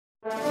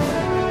As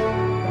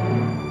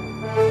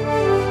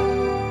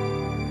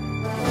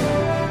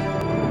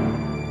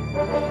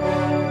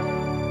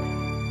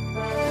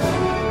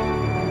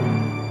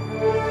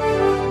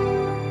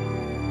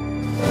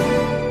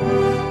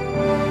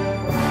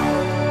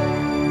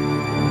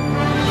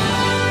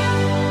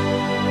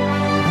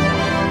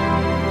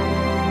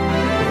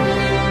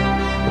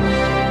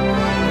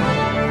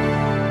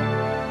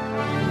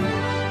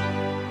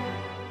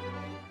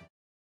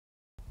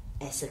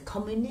a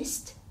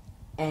communist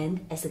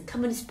and as a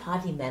Communist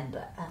Party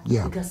member,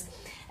 because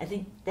I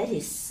think that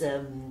is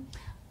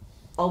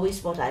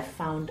always what I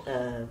found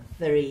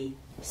very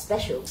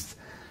special.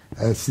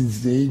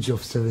 Since the age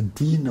of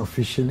 17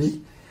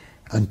 officially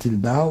until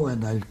now,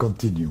 and I'll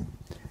continue.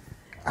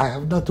 I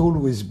have not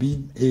always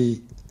been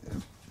a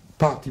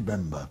party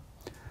member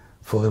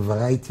for a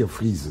variety of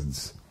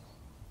reasons,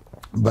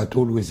 but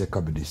always a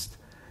communist,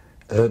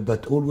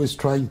 but always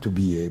trying to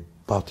be a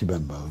party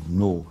member.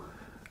 No,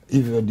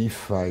 even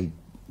if I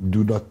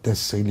do not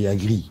necessarily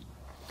agree.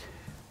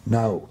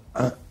 Now,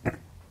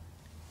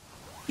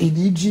 in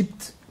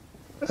Egypt,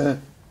 I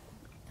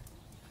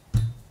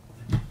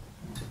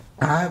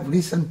have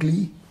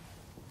recently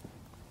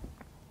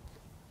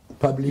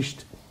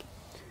published,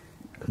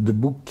 the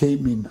book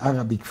came in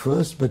Arabic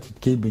first, but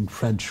it came in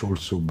French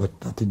also, but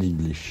not in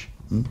English.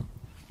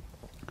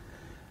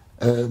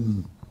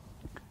 The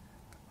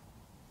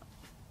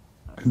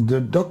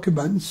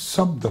documents,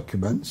 some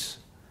documents,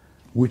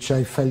 which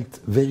I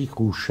felt very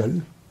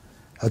crucial,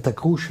 at a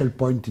crucial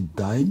point in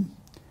time,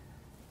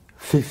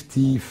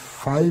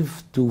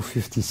 55 to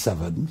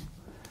 57,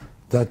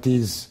 that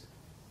is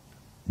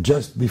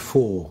just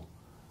before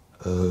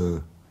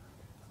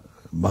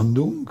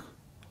Bandung,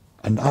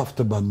 and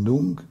after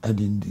Bandung, and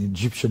in the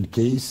Egyptian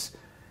case,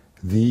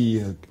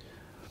 the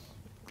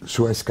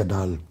Suez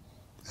Canal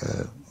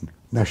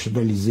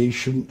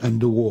nationalization and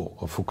the war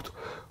of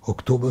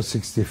October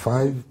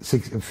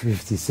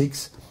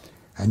 56,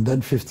 and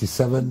then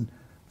 57,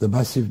 the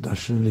massive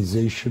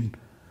nationalization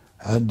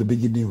and the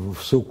beginning of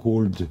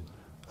so-called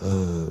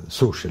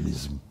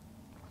socialism.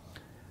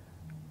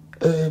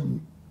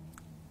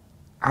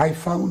 I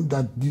found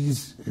that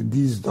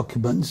these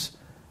documents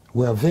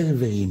were very,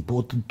 very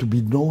important to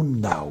be known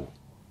now.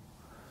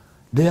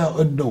 They are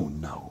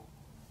unknown now,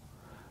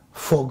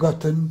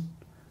 forgotten.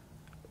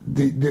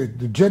 The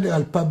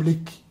general public,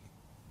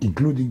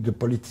 including the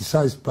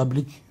politicized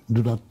public,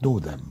 do not know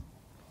them.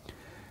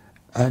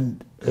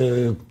 And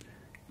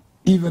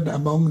even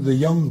among the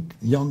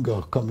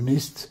younger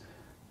communists,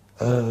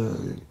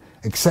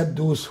 except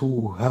those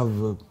who have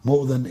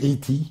more than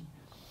 80,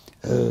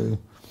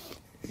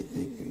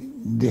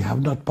 they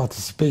have not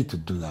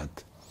participated to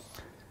that.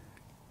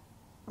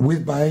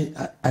 With my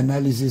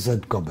analysis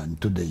and comment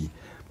today.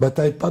 But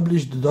I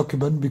published the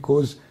document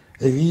because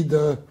a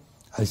reader,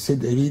 I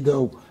said a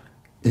reader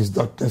is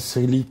not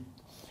necessarily,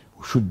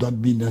 should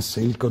not be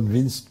necessarily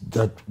convinced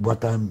that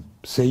what I'm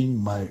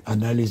saying, my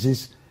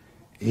analysis,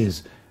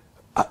 is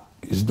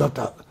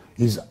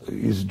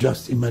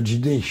just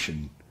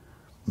imagination.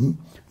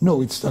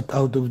 No, it's not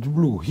out of the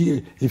blue.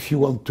 Here, if you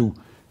want to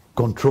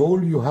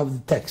control, you have the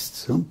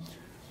texts.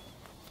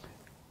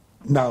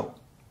 Now,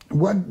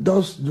 what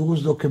does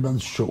those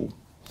documents show?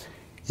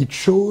 It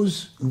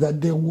shows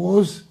that there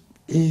was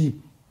a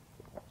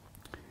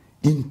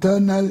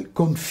internal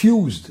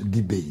confused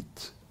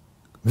debate,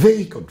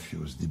 very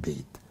confused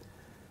debate,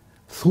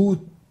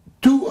 through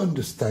two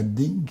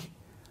understanding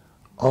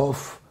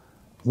of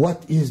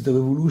what is the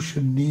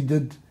revolution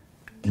needed,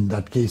 in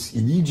that case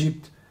in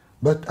Egypt,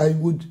 but I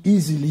would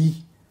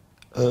easily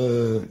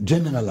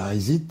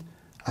generalize it.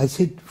 I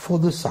said for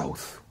the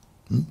South.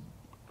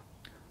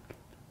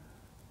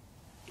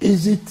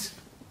 Is it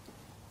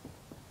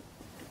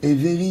a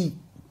very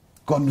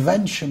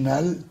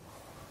conventional,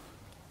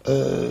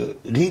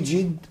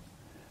 rigid,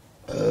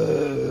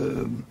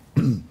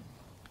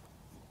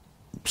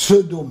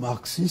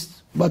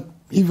 pseudo-Marxist, but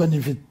even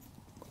if it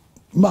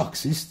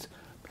Marxist,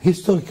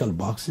 historical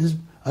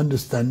Marxism,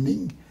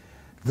 understanding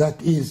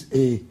that is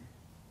a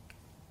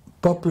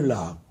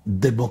popular,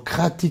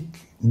 democratic,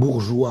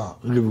 bourgeois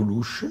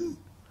revolution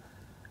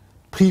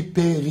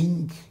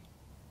preparing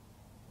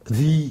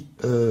the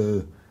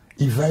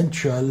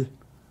eventual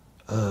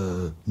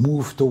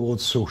move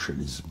towards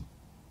socialism,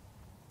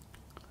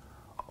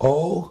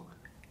 or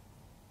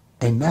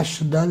a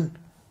national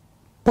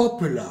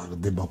popular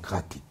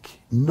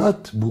democratic,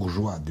 not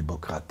bourgeois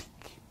democratic,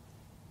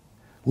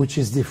 which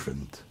is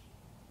different.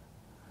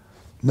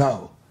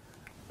 Now,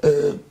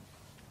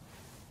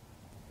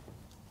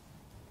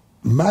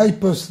 my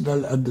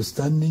personal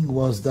understanding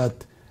was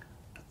that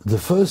the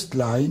first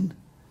line,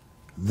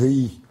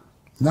 the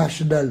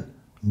national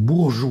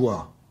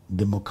bourgeois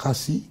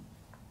democracy,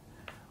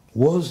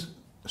 was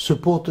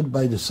supported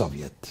by the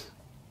Soviet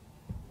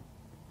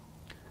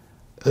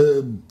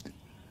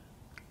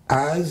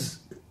as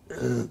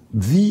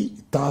the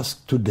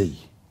task today,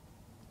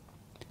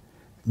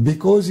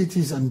 because it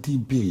is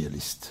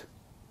anti-imperialist,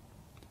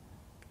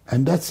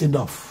 and that's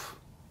enough.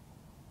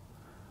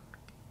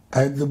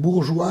 And the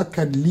bourgeois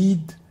can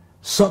lead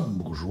some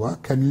bourgeois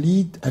can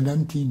lead an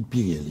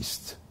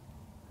anti-imperialist.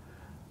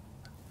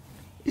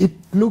 It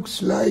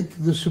looks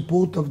like the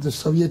support of the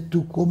Soviet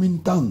to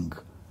Kuomintang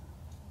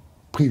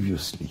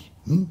previously,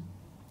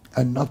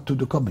 and not to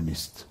the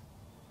communists.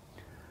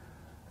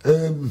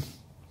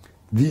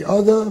 The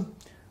other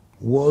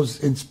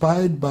was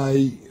inspired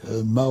by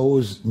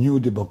Mao's New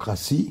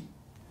Democracy,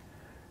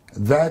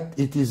 that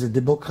it is a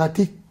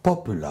democratic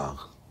popular,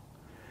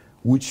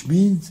 which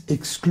means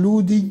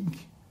excluding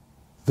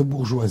the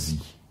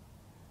bourgeoisie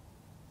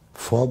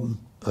from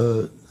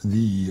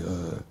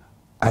the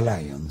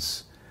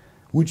alliance,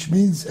 which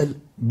means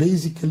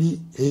basically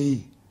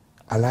a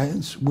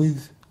alliance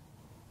with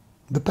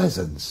the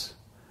peasants,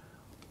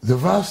 the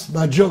vast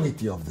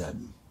majority of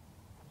them,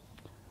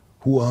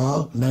 who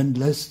are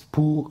landless,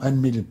 poor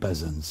and middle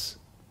peasants,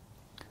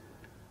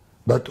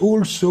 but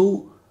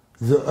also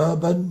the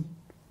urban,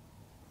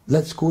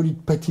 let's call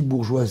it petty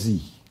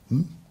bourgeoisie,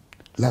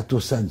 lato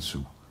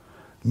sensu,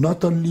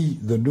 not only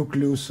the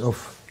nucleus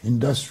of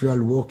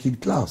industrial working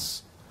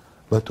class,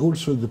 but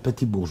also the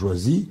petty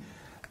bourgeoisie,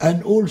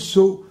 and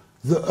also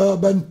the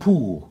urban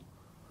poor,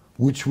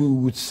 which we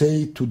would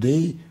say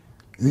today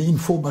the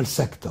informal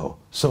sector,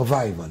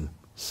 survival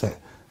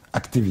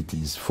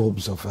activities,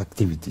 forms of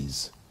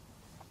activities.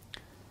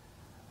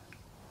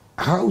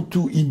 How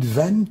to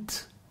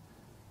invent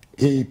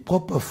a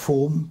proper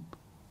form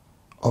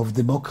of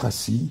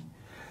democracy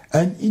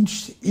and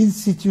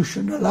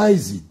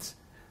institutionalize it,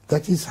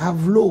 that is,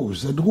 have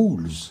laws and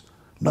rules,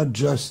 not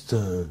just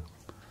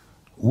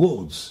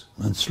words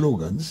and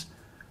slogans,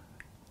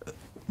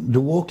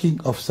 the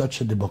working of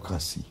such a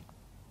democracy.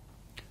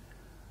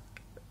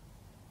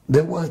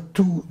 There were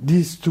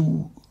these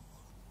two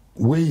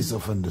ways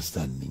of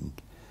understanding,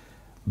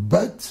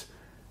 but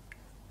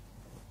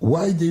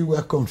why they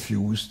were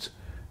confused?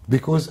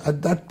 Because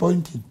at that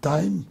point in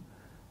time,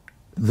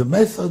 the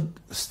method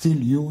still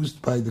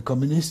used by the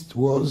communists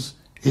was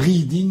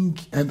reading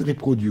and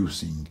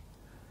reproducing,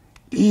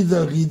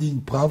 either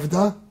reading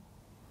Pravda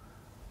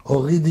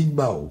or reading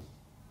Mao,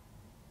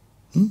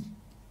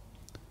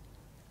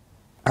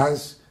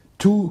 as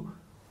two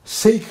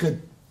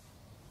sacred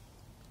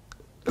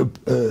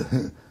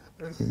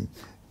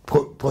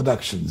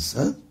productions.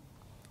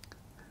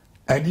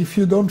 And if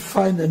you don't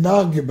find an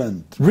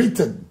argument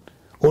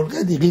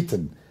already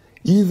written,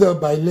 either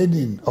by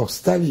Lenin or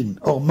Stalin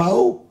or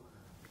Mao,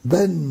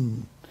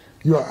 then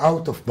you are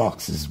out of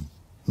Marxism.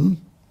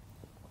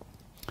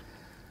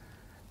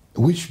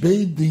 Which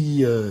made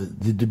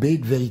the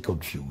debate very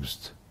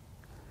confused.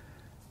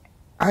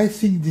 I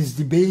think this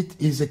debate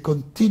is a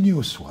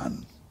continuous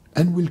one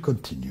and will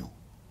continue.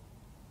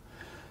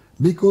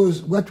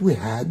 Because what we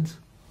had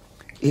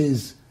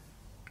is,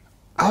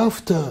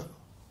 after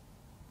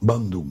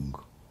Bandung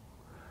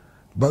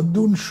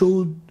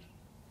showed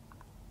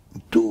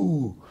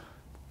two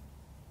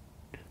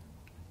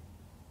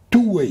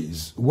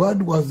ways.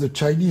 One was the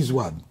Chinese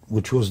one,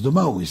 which was the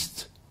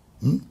Maoist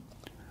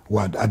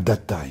one at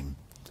that time.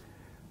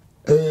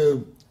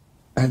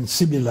 And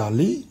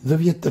similarly, the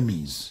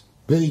Vietnamese,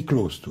 very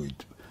close to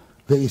it,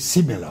 very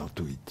similar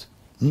to it.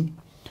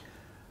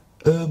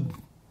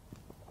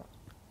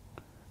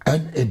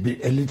 And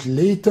a little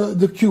later,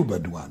 the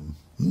Cuban one,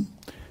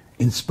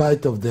 in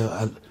spite of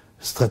their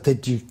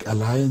strategic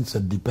alliance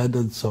and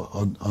dependence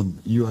on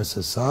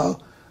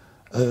USSR,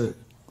 a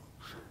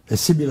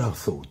similar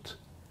thought.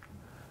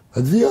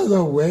 And the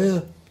other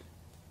were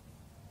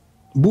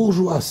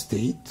bourgeois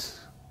state,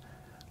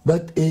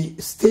 but a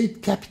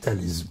state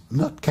capitalism,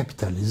 not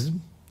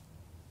capitalism,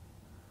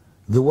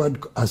 the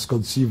one as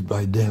conceived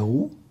by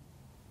Nehru,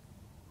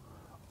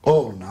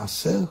 or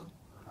Nasser,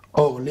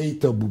 or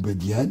later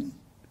Boumediene,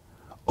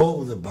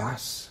 or the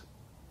Baas,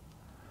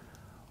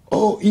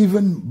 or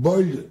even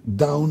boiled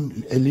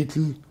down a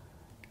little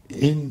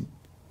in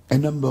a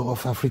number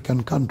of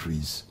African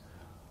countries,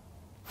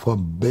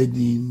 from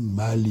Benin,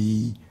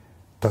 Mali,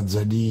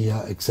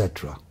 Tanzania,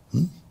 etc.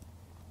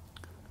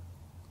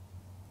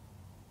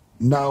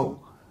 Now,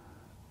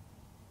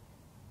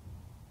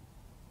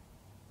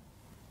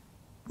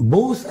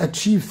 both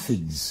achieve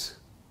things.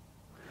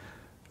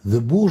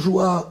 The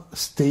bourgeois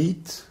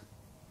state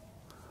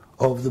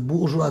of the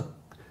bourgeois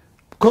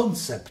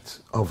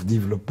concept of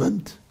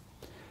development,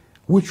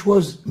 which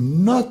was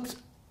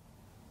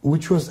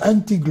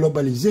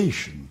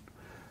anti-globalization,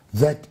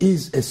 that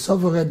is a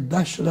sovereign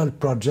national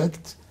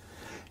project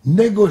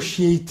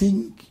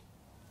negotiating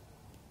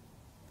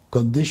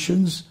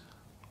conditions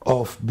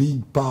of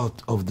being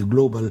part of the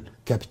global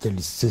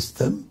capitalist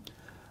system,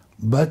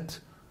 but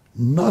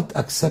not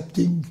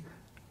accepting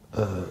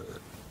the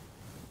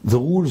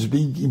rules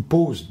being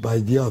imposed by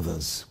the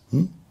others.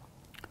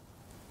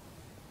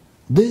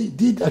 They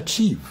did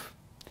achieve.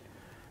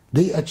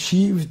 They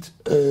achieved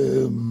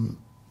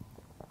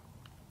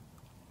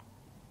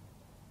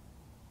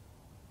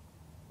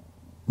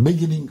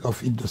beginning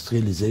of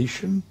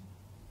industrialization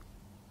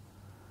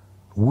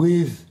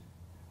with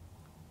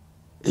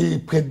a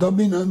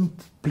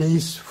predominant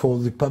place for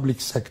the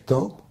public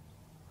sector,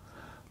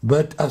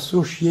 but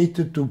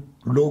associated to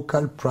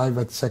local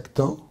private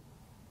sector,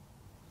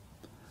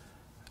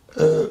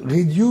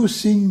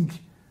 reducing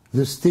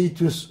the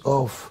status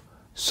of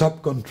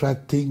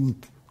subcontracting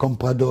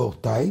comprador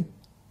type.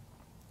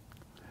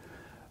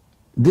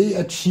 They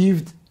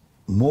achieved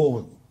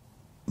more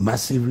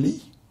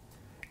massively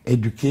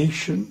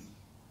education,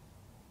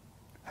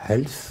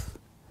 health,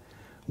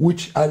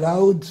 which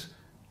allowed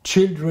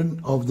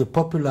children of the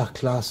popular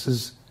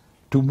classes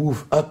to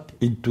move up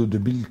into the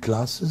middle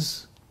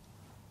classes,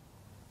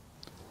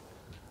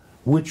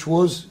 which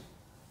was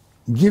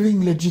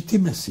giving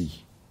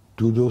legitimacy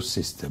to those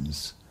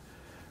systems,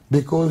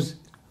 because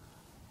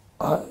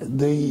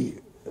the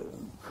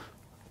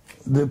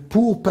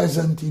poor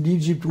peasant in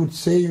Egypt would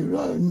say,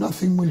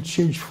 nothing will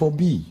change for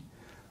me,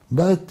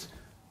 but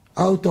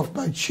out of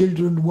my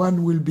children,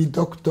 one will be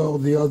doctor,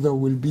 the other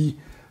will be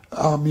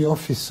army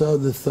officer,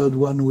 the third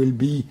one will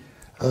be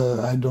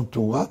I don't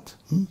know what.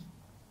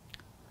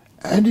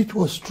 And it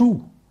was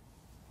true.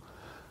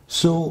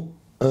 So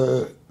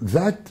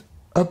that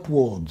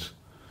upward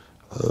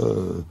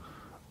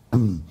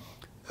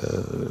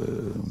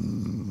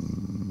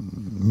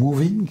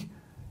moving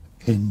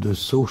in the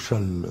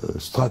social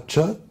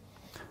structure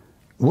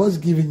was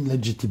giving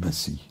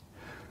legitimacy.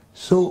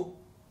 So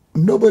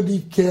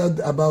nobody cared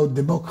about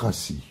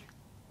democracy.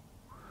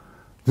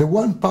 The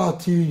one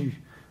party,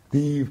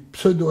 the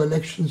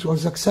pseudo-elections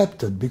was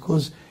accepted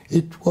because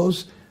it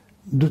was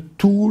the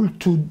tool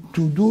to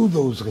do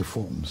those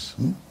reforms.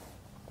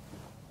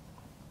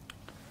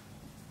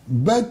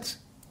 But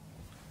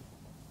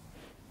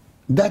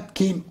that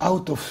came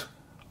out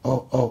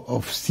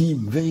of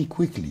steam very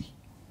quickly.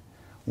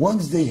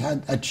 Once they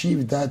had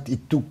achieved that,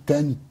 it took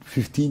 10,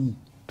 15,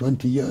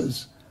 20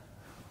 years.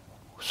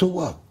 So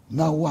what?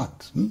 Now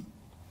what?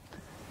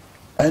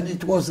 And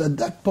it was at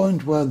that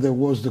point where there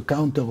was the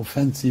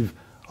counter-offensive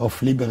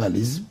of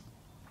liberalism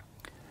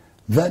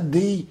that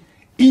they,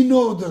 in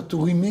order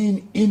to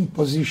remain in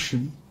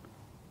position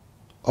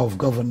of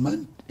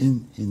government,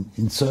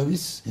 in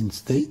service, in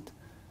state,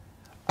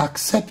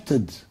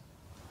 accepted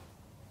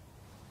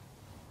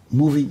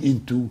moving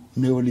into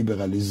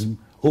neoliberalism,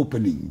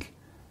 opening.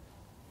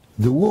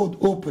 The word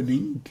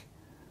opening,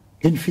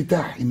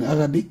 infitah in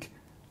Arabic,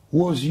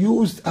 was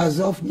used as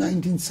of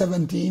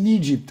 1970 in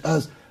Egypt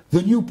as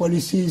the new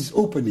policy is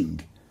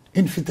opening,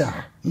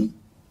 infitah.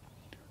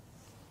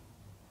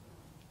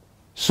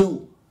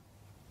 So,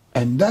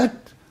 and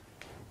that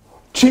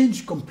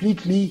changed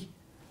completely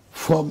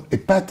from a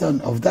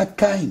pattern of that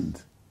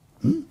kind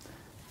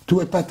to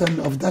a pattern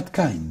of that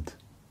kind.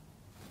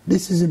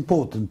 This is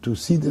important to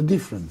see the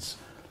difference.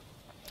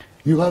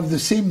 You have the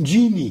same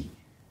genie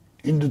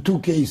in the two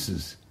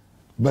cases,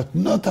 but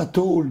not at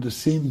all the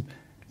same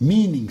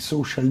meaning,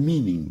 social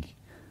meaning.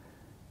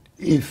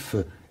 If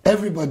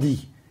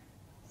everybody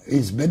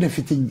is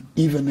benefiting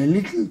even a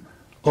little,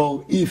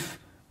 or if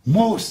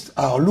most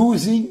are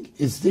losing,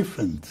 it's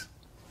different.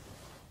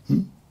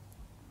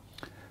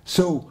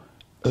 So,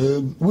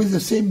 with the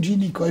same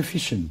Gini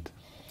coefficient.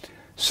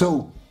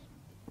 So,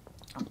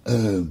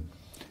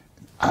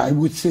 I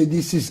would say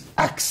this is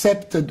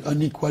accepted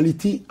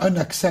inequality,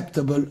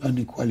 unacceptable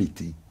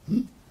inequality.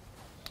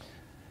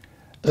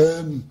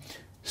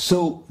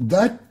 So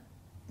that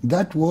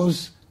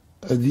was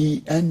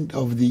the end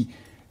of the...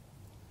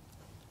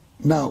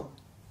 Now,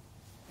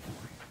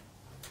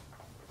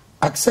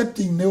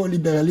 accepting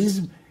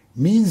neoliberalism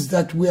means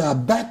that we are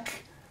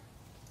back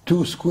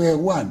to square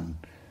one,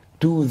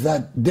 to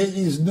that there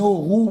is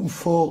no room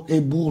for a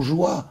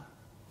bourgeois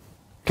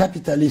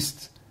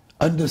capitalist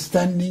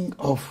understanding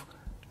of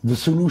the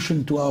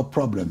solution to our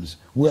problems.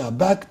 We are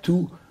back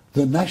to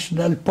the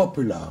national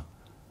popular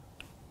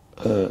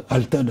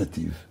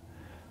alternative.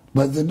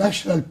 But the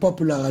national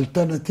popular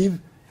alternative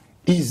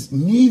is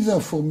neither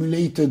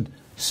formulated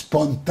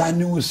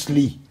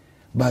spontaneously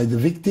by the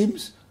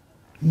victims,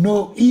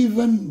 nor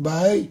even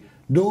by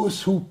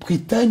those who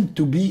pretend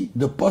to be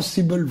the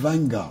possible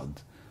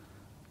vanguard,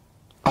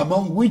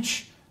 among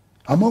which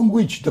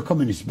the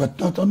communists, but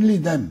not only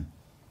them.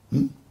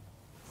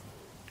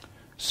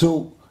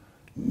 So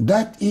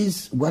that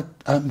is what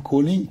I'm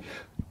calling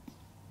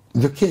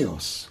the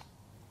chaos.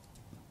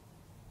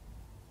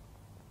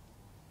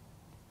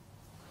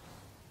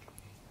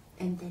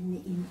 And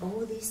then in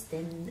all this,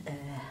 then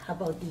how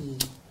about the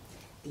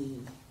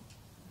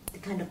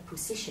kind of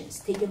positions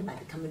taken by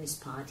the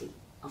Communist Party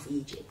of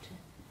Egypt?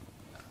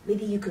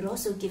 Maybe you could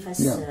also give us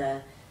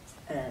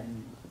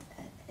an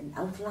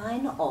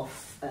outline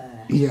of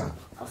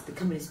the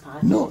Communist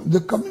Party. No,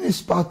 the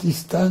Communist Party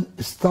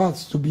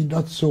starts to be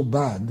not so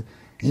bad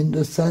in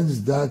the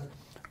sense that,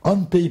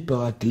 on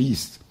paper at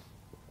least,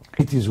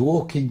 it is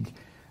working,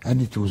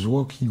 and it was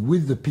working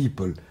with the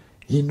people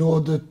in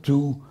order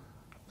to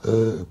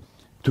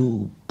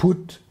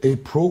put a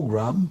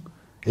program,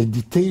 a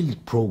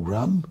detailed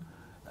program,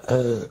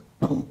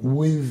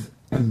 with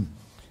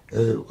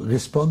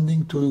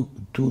responding to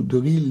the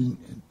real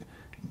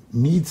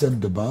needs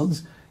and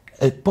demands,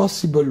 a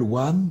possible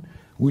one,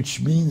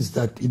 which means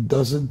that it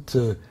doesn't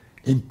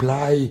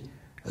imply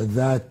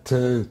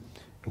that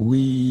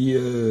we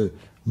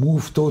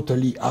move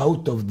totally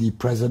out of the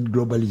present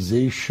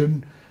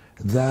globalization,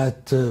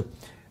 that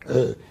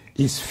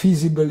is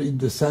feasible in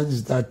the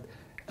sense that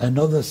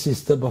another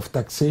system of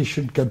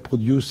taxation can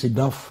produce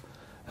enough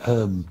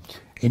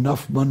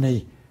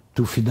money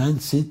to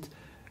finance it,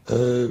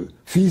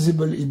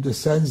 feasible in the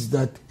sense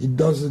that it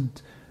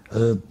doesn't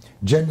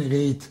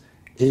generate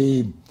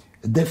a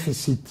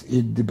deficit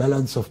in the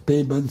balance of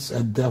payments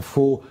and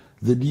therefore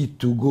the need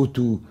to go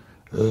to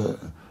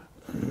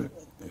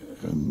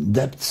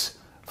debts,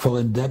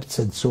 foreign debts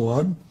and so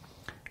on,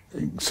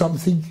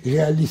 something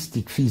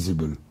realistic,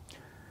 feasible.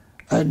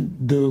 And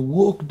the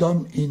work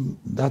done in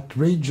that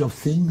range of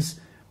things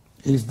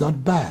is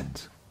not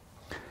bad,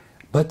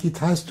 but it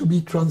has to be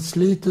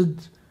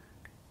translated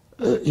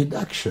in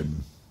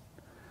action.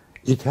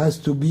 It has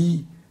to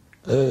be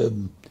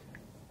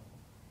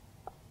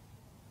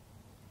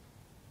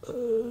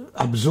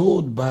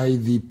absorbed by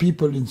the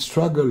people in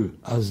struggle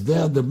as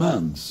their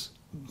demands,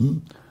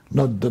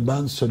 not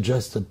demands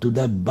suggested to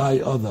them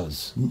by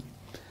others.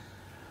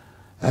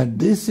 And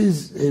this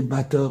is a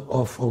matter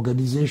of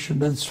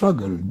organization and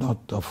struggle, not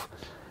of...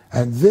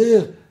 And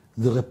there,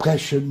 the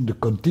repression, the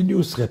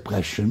continuous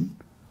repression,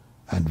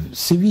 and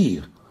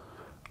severe,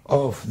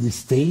 of the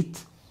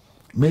state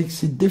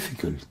makes it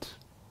difficult.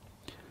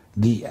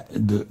 The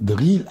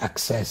real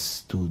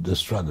access to the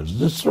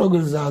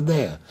struggles are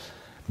there,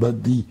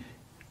 but the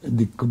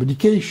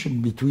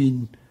communication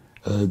between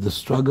the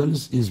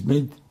struggles is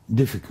made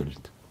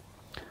difficult.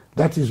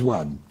 That is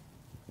one.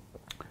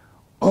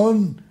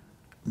 On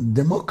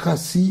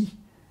democracy,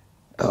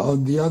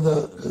 on the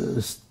other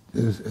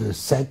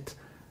set,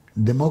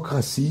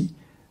 democracy,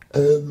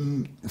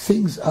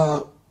 things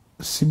are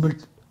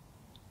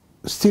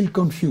still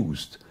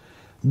confused,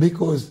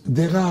 because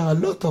there are a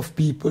lot of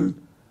people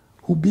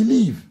who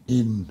believe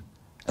in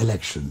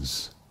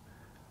elections,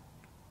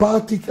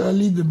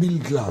 particularly the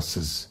middle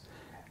classes.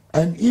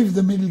 And if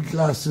the middle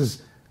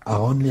classes are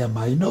only a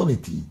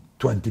minority,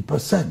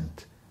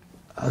 20%,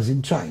 as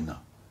in China,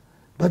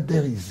 but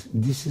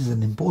this is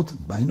an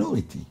important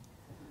minority,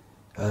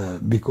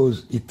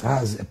 because it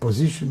has a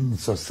position in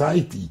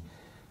society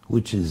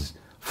which is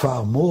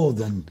far more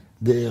than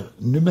their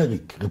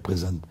numeric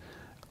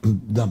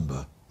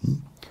number.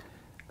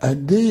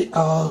 And they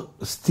are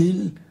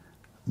still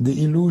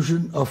the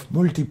illusion of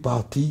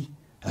multi-party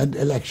and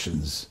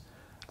elections,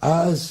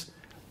 as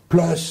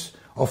plus,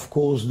 of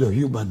course, the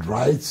human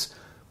rights,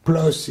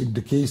 plus, in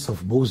the case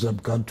of Muslim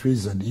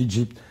countries and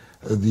Egypt,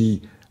 the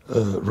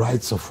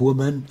rights of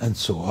women and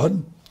so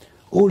on,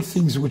 all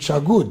things which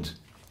are good.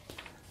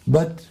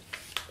 But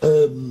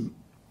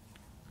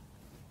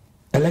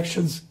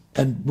elections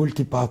and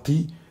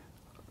multi-party,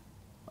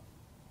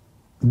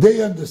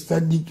 they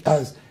understand it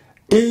as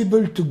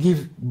able to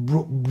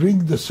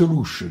bring the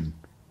solution.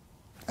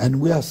 And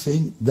we are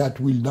saying that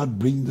will not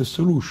bring the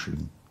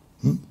solution.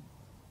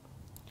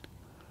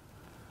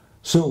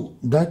 So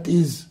that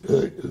is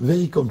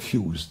very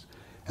confused.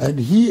 And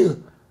here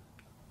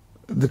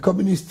the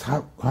communists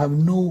have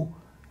no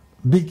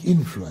big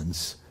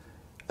influence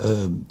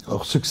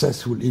or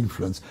successful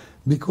influence,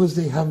 because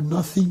they have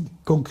nothing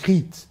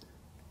concrete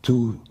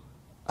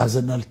as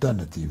an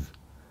alternative.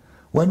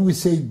 When we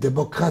say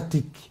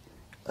democratic,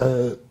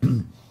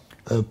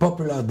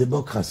 popular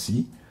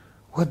democracy,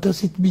 what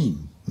does it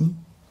mean?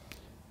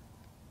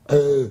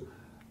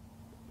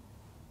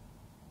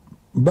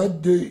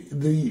 But the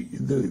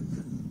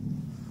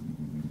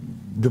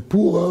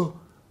poorer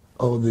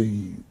or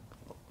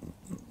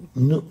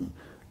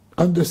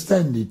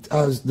understand it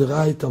as the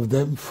right of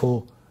them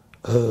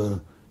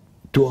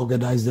to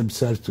organize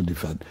themselves to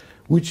defend,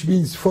 which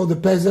means for the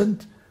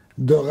peasant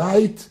the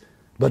right,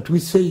 but we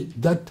say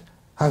that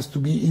has to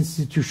be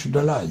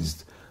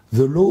institutionalized.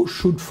 The law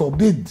should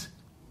forbid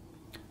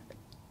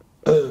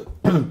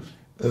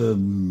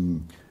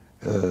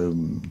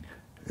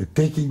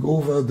taking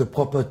over the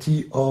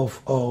property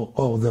of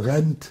or the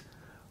rent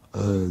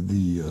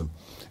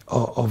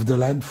of the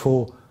land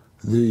for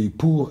the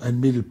poor and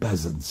middle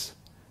peasants.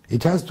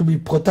 It has to be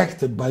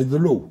protected by the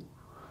law,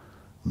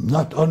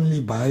 not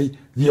only by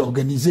the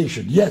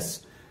organization.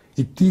 Yes,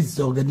 it is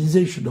the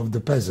organization of the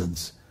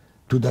peasants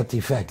to that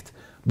effect,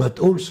 but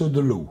also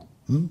the law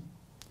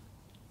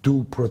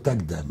to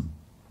protect them.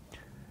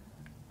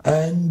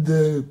 And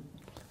good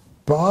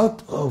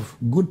part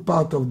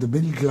of the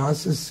middle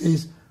classes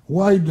is,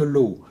 why the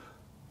law?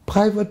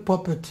 Private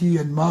property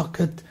and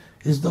market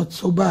is not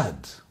so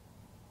bad.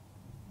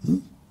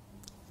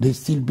 They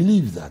still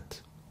believe that.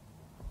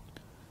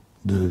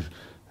 The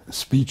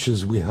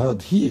speeches we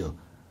heard here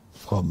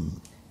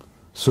from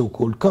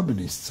so-called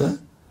communists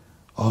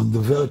on the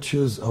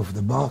virtues of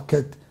the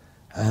market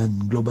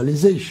and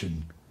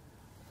globalization.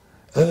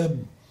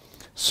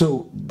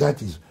 So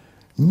that is.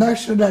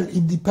 National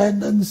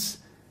independence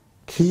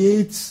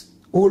creates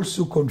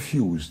also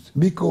confused,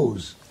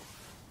 because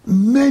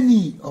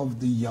many of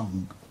the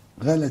young,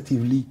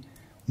 relatively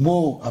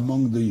more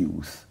among the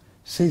youth,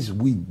 says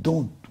we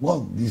don't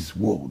want this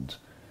word,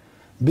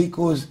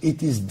 because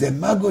it is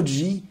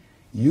demagogy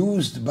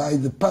used by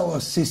the power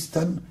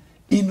system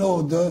in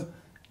order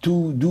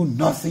to do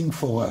nothing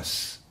for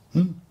us.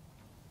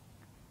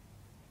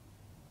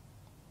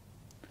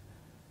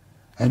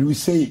 and we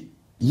say,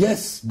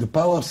 yes, the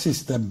power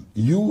system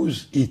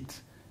use it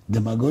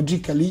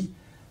demagogically,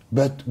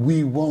 but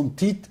we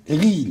want it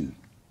real.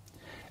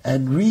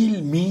 And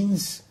real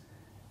means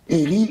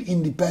a real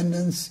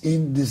independence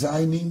in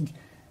designing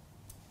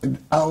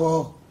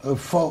our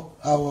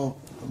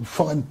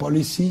foreign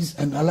policies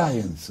and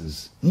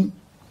alliances. And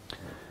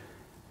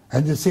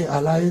they say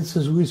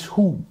alliances with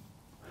whom?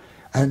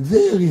 And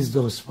there is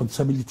the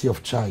responsibility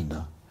of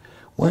China.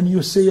 When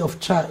you say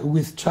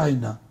with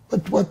China,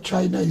 but what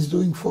China is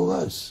doing for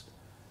us?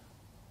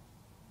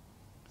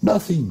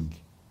 Nothing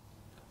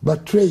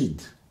but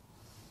trade.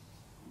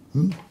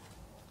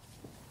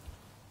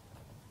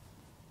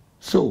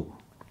 So,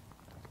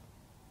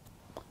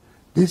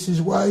 this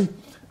is why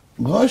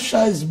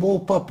Russia is more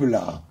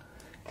popular.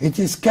 It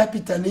is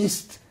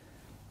capitalist,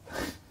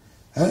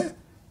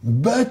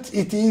 but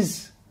it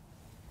is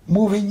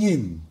moving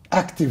in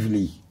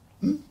actively.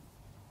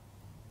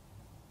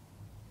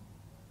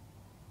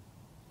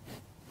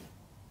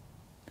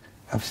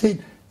 I've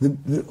said,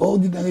 the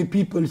ordinary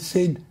people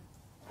said,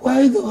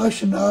 why the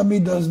Russian army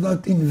does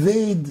not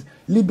invade,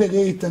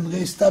 liberate and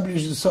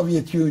reestablish the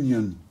Soviet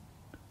Union?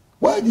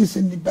 Why this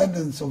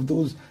independence of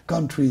those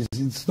countries?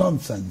 It's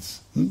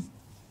nonsense.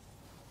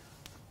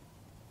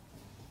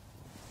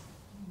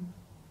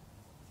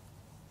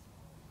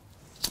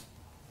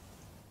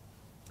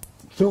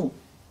 So,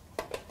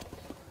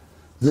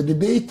 the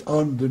debate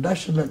on the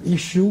national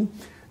issue,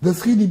 the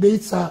three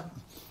debates are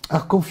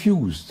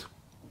confused.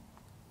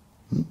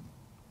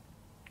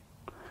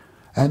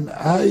 And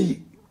I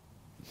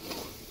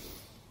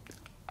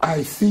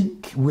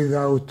think,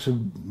 without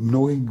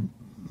knowing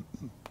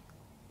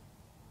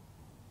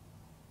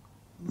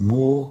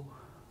more,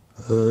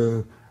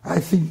 I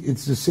think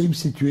it's the same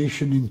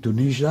situation in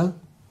Tunisia.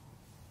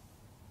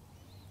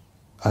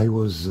 I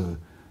was,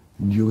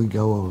 during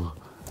our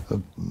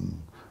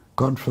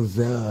conference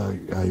there,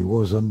 I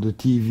was on the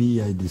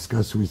TV, I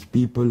discussed with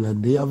people,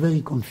 and they are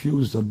very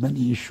confused on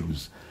many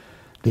issues.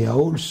 They are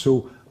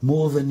also,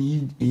 more than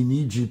in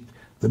Egypt,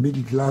 the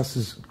middle class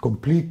is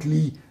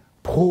completely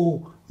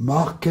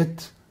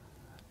pro-market.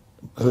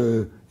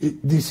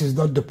 This is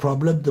not the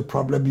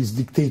problem is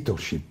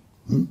dictatorship.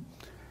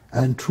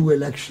 And true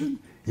election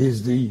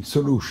is the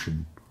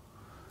solution.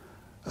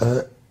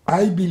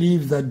 I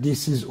believe that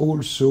this is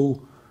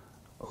also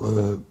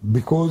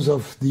because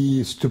of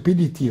the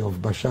stupidity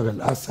of Bashar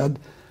al-Assad,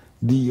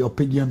 the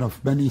opinion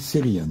of many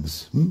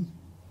Syrians.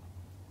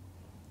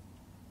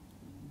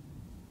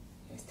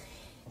 Yes.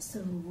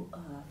 So,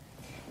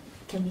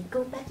 can we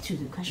go back to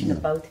the question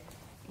about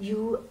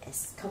you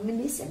as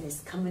communist and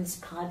as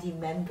Communist Party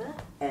member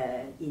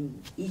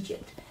in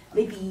Egypt?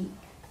 Maybe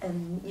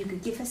you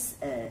could give us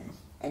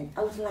an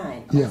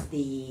outline of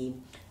the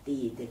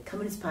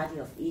Communist Party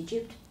of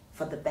Egypt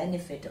for the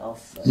benefit of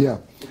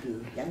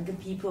maybe younger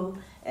people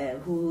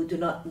who do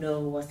not know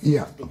what's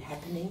been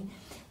happening.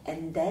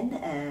 And then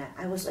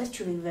I was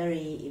actually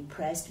very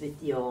impressed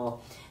with your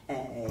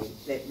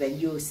when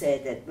you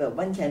said that, well,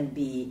 one can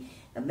be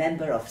a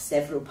member of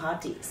several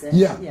parties,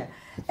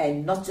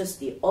 and not just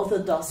the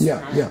orthodox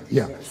kind.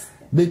 Yes.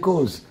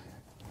 Because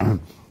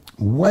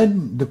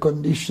when the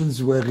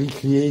conditions were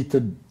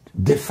recreated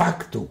de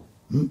facto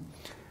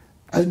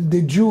and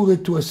de jure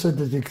to a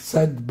certain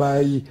extent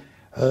by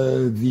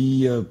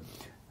the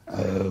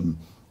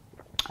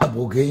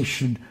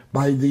abrogation,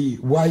 by the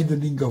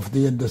widening of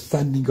the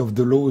understanding of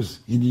the laws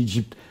in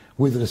Egypt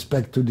with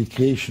respect to the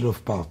creation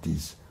of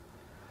parties,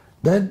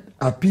 then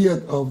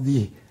appeared of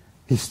the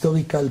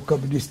historical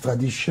communist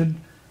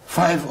tradition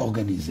 5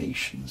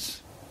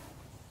 organizations.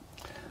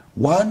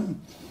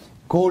 One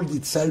called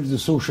itself the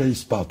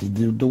Socialist Party,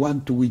 the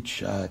one to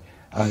which I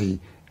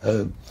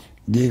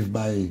gave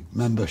my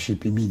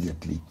membership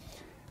immediately.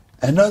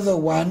 Another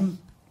one,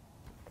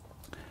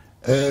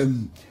 there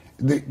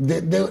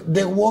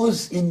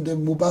was in the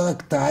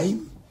Mubarak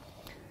time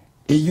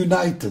a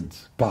united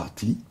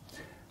party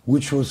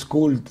which was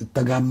called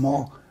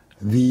Tagammo,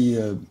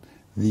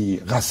 the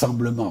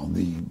rassemblement,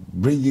 the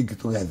bringing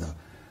together,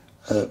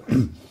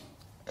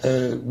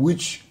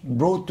 which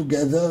brought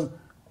together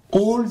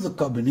all the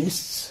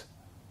communists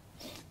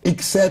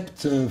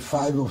except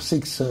 5 or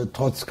 6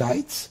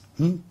 Trotskyites,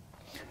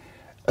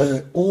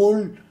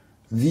 all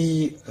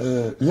the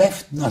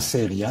left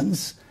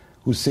Nasserians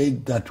who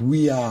said that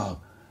we are,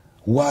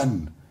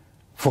 one,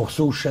 for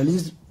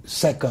socialism,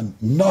 second,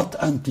 not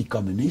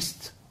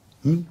anti-communist,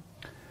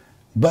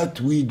 but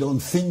we don't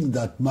think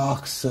that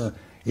Marx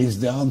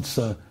is the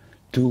answer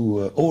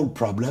to all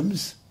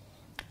problems,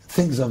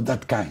 things of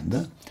that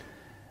kind,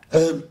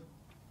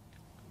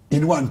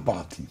 in one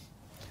party.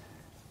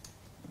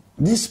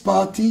 This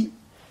party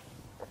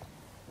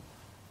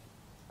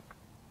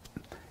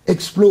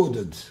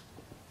exploded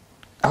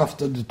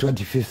after the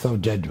 25th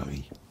of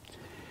January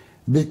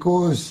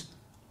because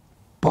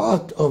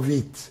part of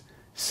it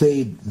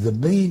said the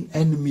main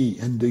enemy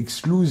and the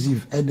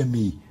exclusive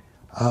enemy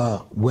are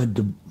when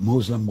the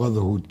Muslim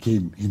Brotherhood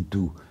came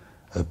into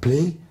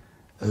play,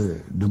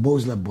 the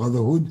Muslim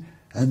Brotherhood,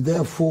 and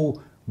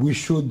therefore we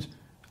should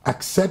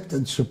accept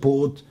and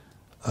support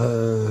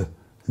the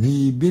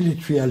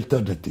military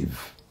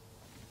alternative.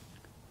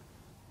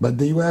 But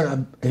they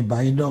were a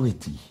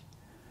minority.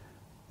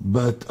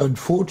 But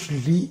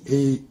unfortunately,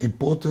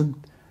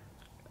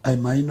 a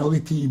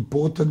minority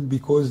important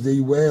because they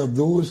were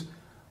those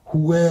who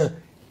were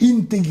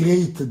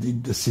integrated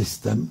in the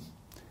system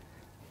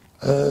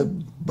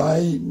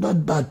by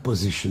not bad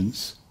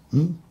positions.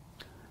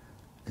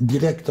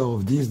 Director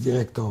of this,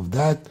 director of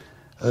that,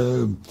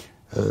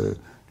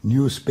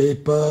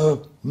 newspaper,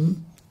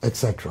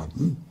 etc.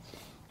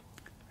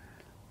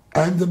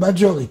 And the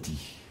majority,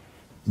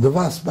 the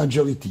vast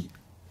majority,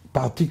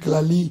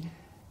 particularly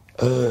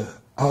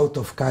out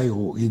of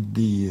Cairo in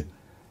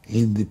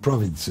the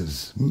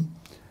provinces,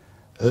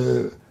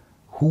 who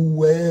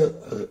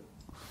were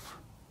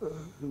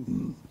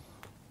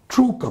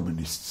true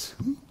communists.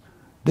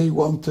 They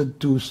wanted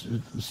to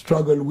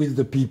struggle with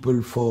the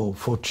people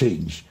for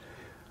change,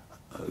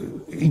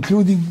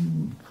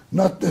 including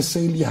not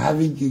necessarily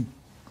having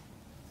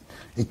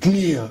a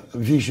clear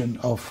vision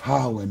of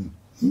how and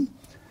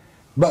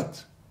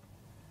but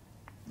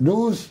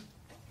those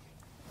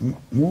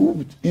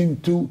moved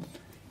into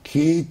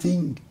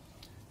creating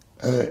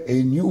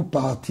a new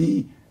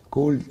party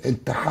called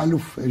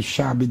التحالف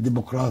الشعبي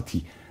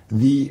الديمقراطي,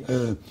 the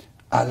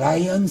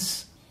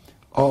alliance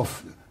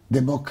of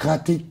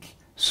democratic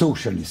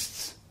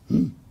socialists.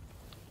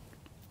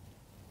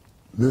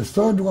 The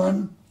third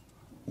one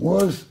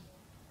was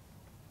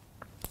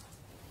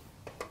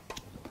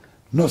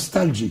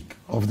nostalgic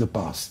of the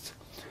past.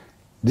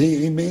 They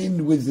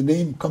remained with the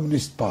name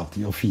Communist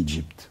Party of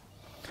Egypt.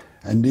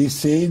 And they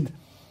said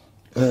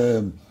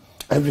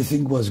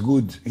everything was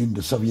good in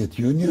the Soviet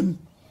Union.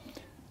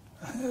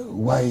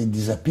 Why it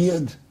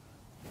disappeared?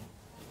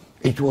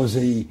 It was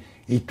a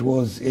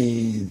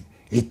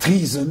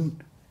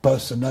treason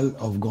personal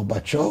of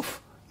Gorbachev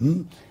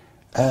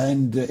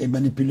and a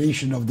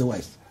manipulation of the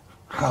West.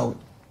 How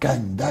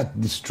can that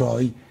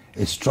destroy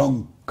a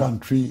strong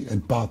country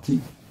and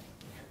party?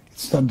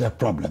 It's not their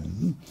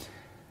problem.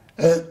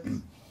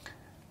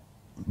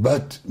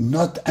 But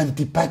not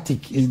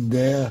antipathic in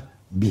their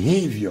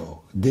behavior,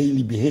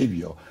 daily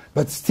behavior,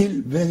 but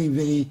still very,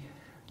 very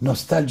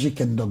nostalgic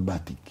and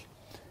dogmatic.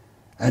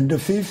 And the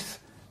fifth,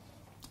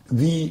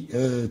 the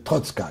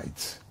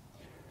Trotskyites,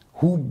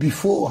 who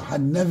before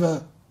had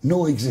never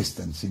no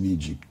existence in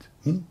Egypt,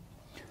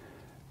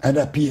 and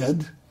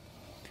appeared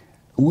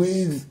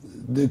with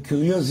the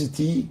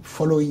curiosity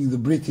following the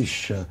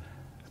British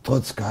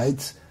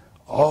Trotskyites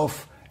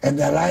of an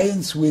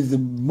alliance with the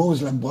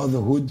Muslim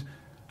Brotherhood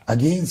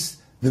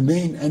against the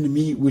main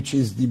enemy, which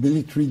is the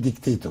military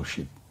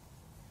dictatorship.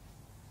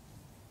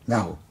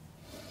 Now,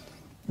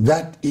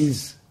 that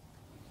is,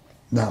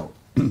 now,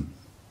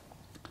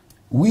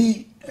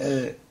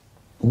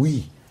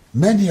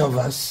 many of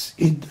us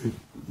in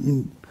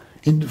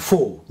the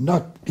four,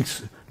 not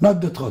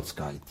the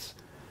Trotskyites,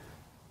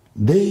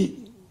 they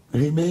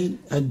remain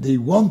and they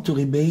want to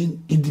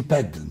remain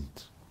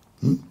independent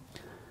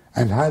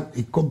and have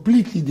a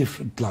completely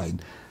different line,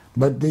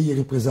 but they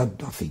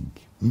represent nothing.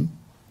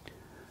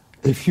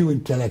 A few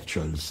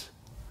intellectuals,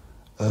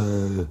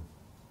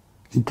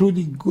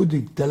 including good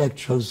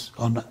intellectuals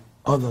on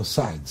other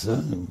sides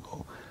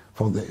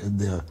for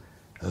their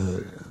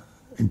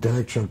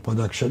intellectual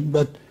production,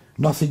 but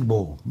nothing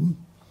more.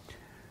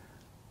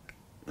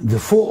 The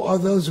four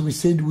others, we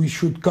said we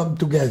should come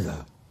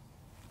together.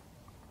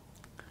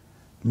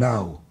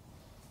 Now,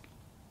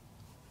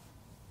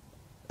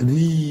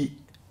 the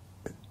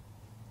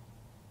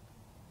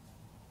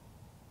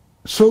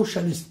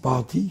Socialist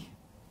Party,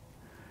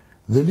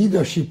 the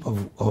leadership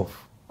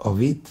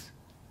of it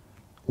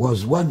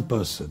was one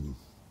person,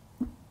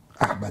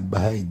 Ahmad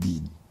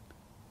Bahaiddin.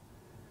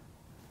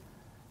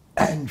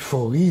 And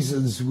for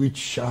reasons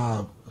which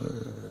are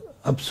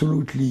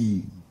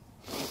absolutely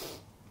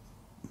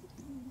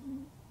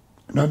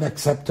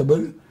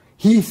unacceptable,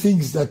 he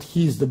thinks that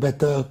he is the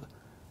better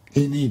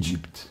in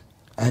Egypt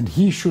and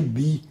he should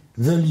be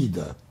the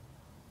leader.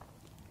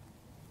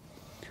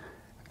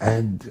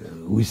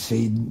 And we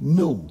say,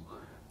 no,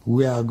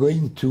 we are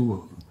going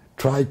to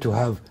try to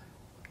have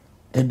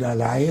an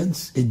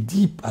alliance, a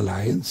deep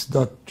alliance,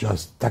 not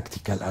just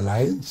tactical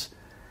alliance,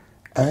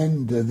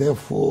 and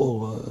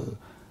therefore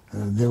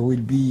there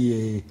will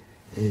be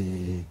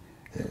a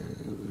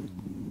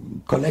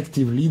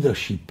collective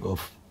leadership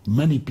of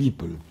many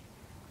people.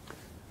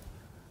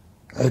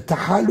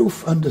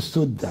 Tahaluf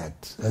understood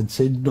that and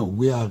said, no,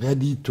 we are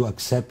ready to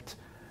accept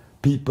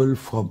people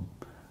from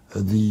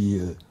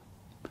the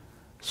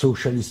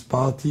Socialist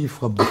Party,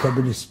 from the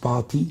Communist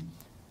Party,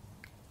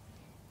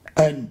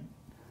 and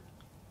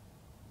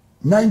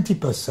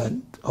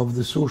 90% of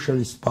the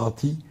Socialist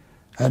Party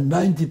and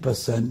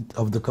 90%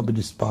 of the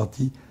Communist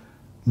Party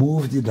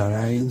moved in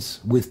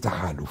alliance with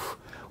Tahaluf.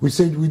 We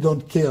said we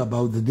don't care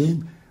about the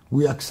name,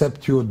 we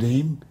accept your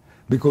name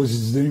because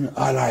it's the name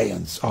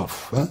Alliance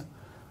of,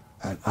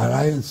 an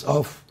alliance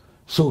of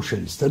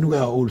socialists, and we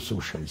are all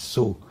socialists,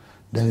 so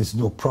there is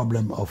no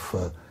problem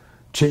of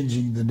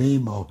changing the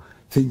name or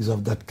things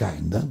of that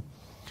kind.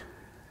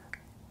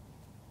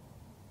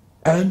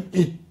 and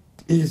it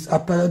is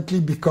apparently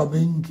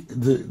becoming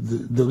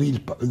the real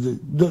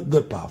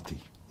the party.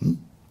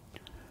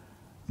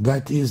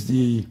 That is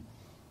the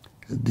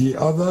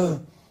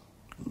other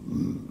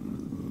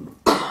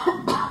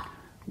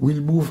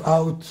will move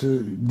out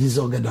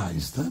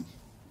disorganized.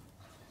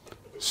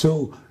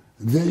 So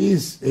there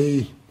is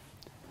a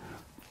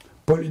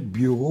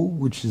Politburo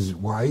which is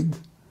wide,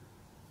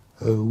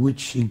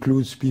 which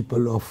includes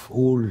people of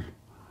all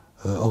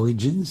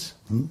origins,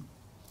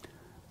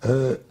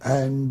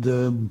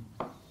 and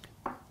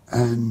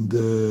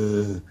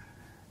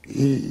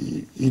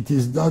it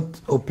is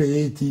not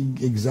operating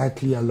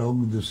exactly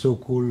along the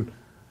so-called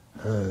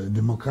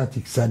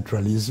democratic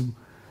centralism,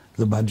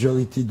 the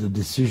majority, the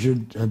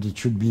decision, and it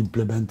should be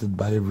implemented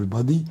by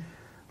everybody,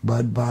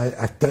 but by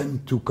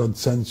attempt to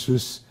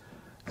consensus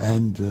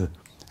and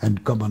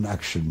common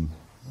action.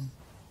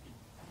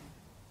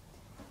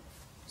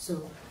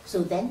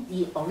 So then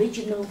the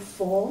original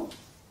four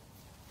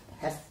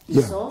have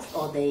dissolved,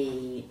 or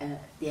they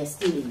are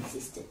still in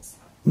existence?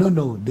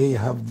 No, they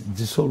have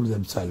dissolved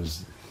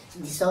themselves.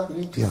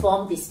 Dissolved to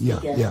form this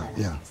bigger.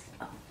 Yeah.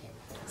 Oh,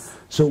 yes.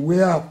 So we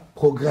are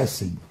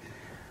progressing,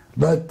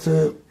 but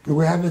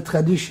we have a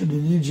tradition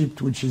in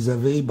Egypt which is a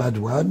very bad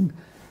one,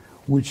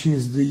 which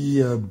is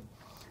the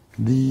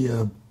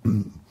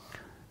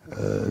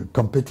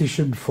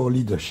competition for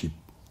leadership.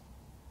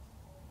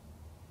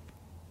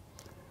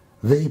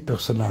 Very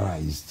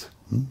personalized.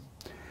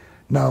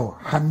 Now,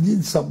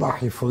 Hamdin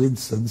Sabahi, for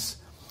instance,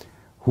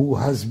 who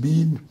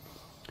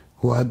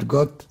had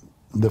got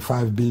the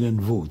 5 billion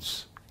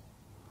votes.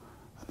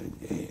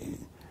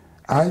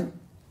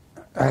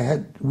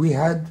 We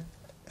had,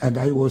 and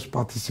I was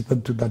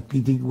participant to that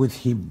meeting with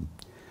him.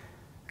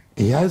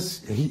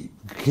 He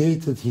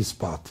created his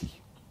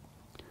party.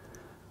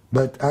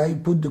 But I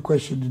put the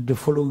question in the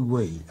following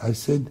way. I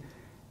said,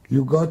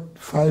 you got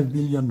 5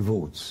 million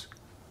votes.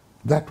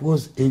 That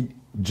was a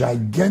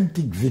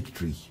gigantic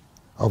victory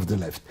of the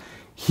left.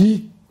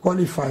 He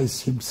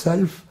qualifies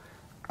himself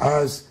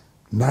as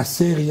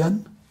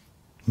Nasserian,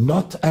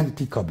 not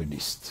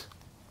anti-communist.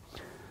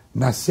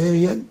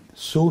 Nasserian,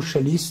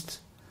 socialist,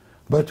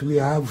 but we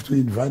have to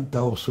invent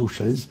our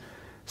socialism.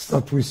 It's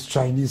not with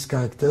Chinese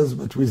characters,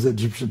 but with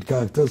Egyptian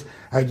characters.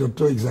 I don't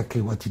know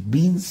exactly what it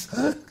means,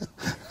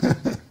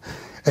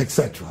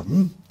 etc.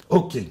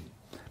 Okay,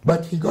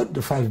 but he got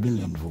the 5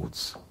 million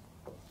votes.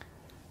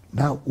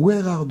 Now,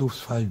 where are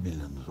those 5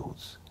 million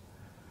votes?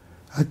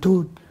 I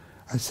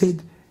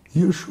said,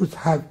 you should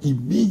have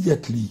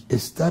immediately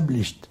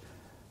established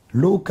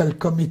local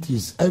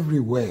committees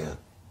everywhere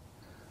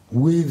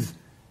with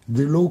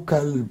the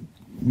local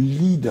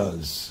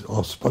leaders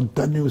or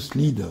spontaneous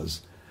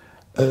leaders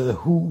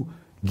who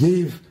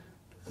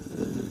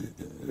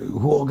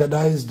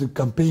organized the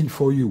campaign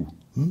for you,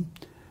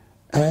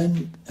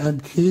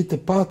 and create a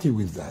party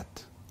with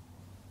that.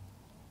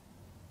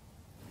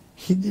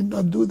 He did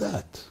not do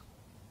that.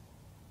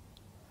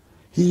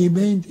 He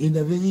remained in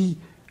a very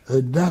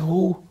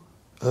narrow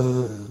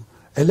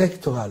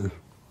electoral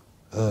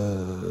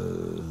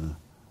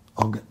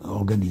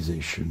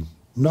organization,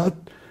 not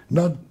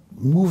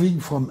moving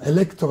from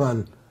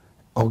electoral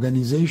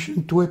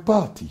organization to a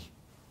party.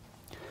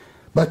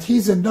 But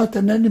he's not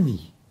an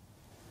enemy.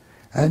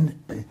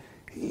 And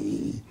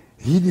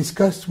he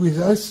discussed with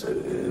us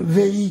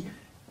and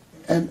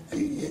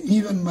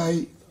even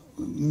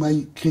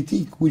my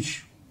critique,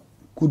 which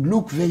could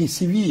look very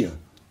severe,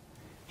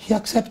 he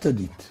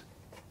accepted it.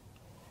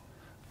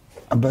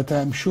 But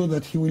I'm sure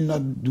that he will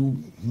not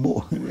do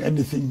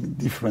anything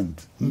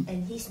different.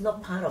 And he's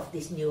not part of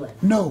this new one?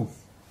 No,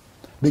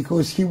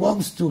 because he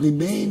wants to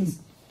remain,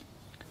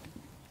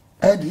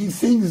 and he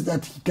thinks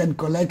that he can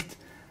collect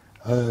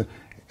a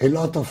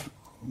lot of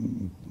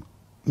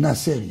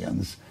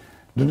Nasserians.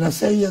 The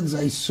Nasserians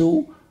I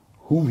saw,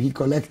 whom he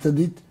collected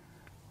it,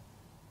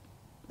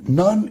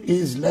 none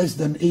is less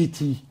than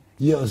 80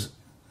 years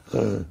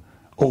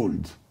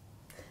old.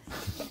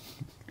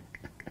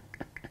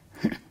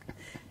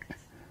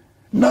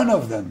 None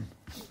of them.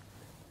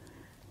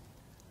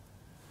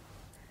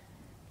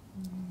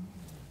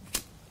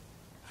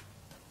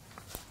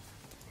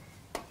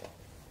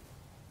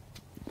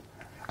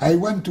 I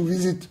went to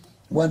visit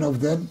one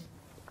of them,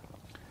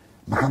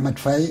 Muhammad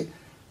Faye,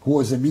 who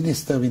was a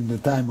minister in the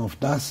time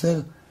of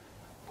Nasser,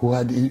 who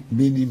had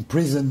been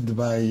imprisoned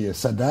by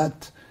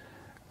Sadat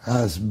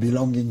as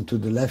belonging to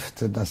the left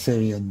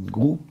Nasserian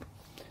group.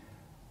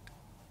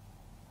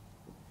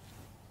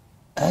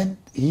 And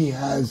he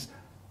has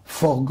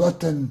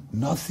forgotten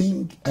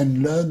nothing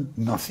and learned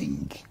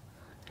nothing.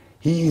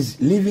 He is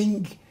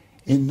living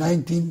in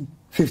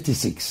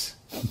 1956.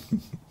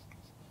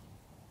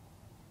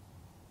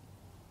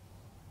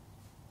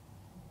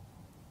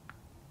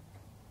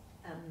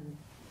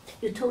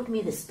 You told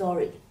me the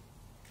story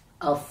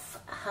of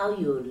how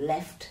you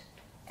left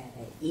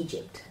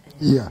Egypt.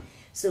 Yeah.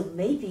 So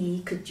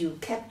maybe could you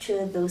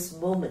capture those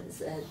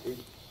moments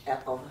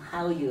of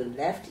how you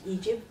left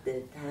Egypt,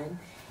 the time,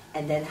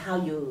 and then how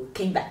you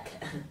came back?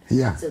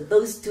 Yeah. So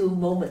those two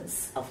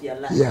moments of your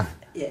life. Yeah.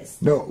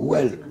 Yes. No,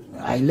 well,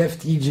 I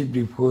left Egypt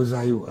because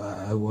I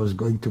was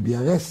going to be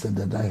arrested,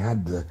 and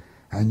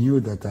I knew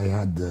that I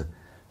had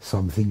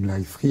something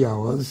like 3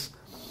 hours,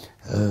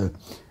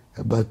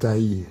 but I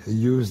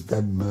used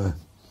them,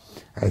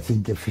 I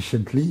think,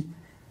 efficiently.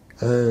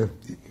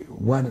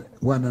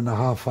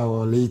 1.5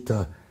 hours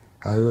later,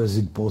 I was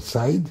in Port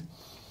Said.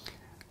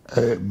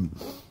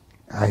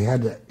 I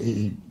had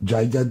a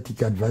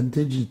gigantic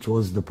advantage. It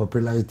was the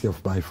popularity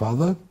of my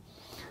father,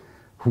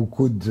 who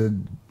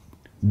could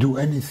do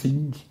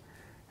anything,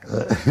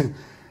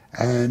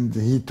 and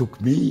he took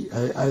me.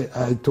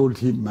 I told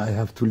him I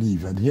have to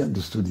leave, and he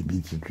understood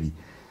immediately.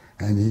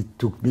 And he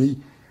took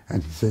me,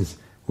 and he says,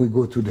 we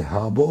go to the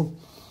harbor,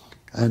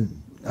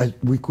 and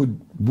we could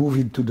move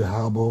into the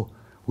harbor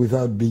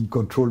without being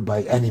controlled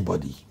by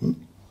anybody.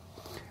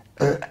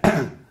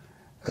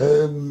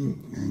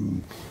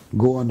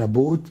 Go on a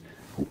boat.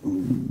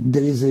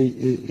 There is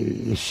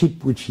a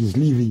ship which is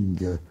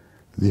leaving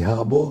the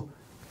harbor.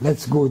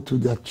 Let's go to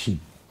that ship,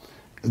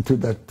 to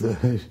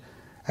that,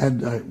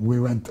 and we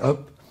went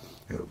up.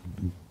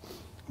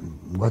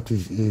 What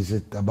is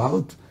it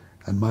about?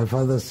 And my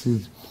father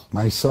says,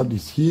 my son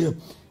is here.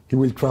 He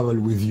will travel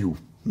with you.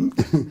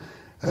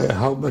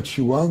 How much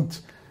you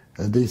want?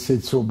 They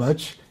said so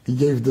much. He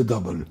gave the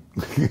double.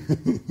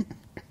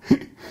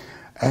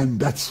 And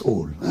that's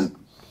all.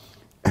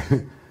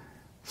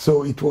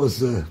 So it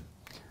was,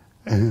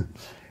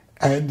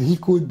 and he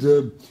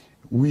could,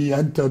 we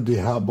entered the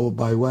harbor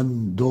by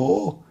one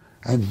door,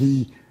 and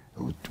we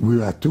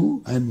were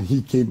two, and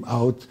he came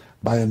out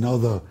by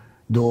another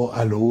door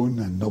alone,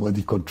 and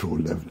nobody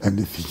controlled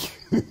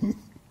anything.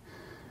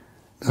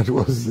 That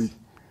was the,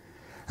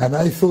 and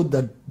I thought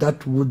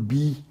that would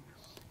be,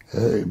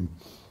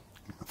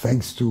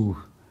 thanks to,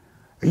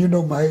 you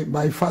know,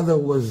 my father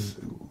was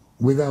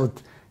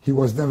he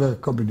was never a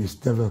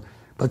communist, never,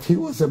 but he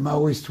was a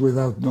Maoist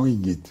without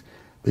knowing it,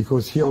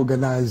 because he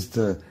organized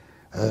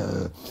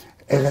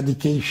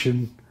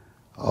eradication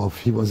of,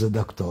 he was a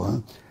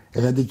doctor,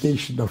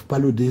 eradication of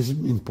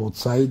paludism in Port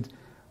Said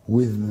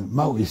with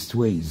Maoist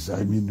ways,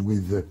 I mean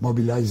with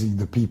mobilizing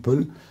the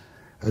people,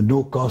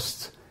 no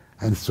cost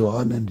and so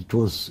on, and it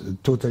was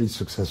totally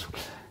successful.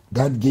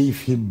 That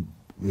gave him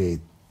a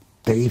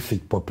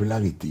terrific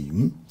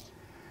popularity,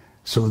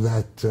 so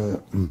that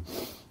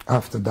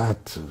after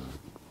that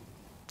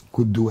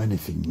could do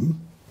anything.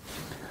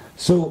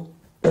 So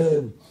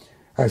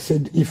I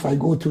said, if I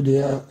go to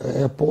the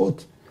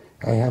airport,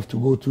 I have to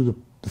go through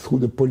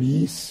the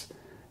police,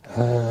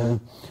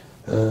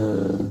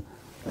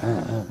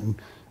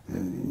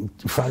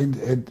 find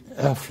an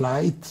air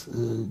flight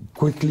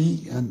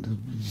quickly, and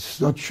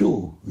it's not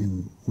sure.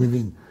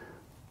 Within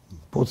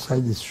Port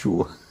Said is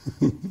sure.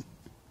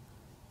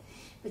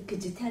 But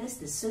could you tell us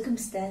the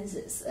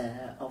circumstances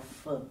of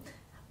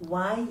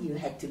why you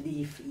had to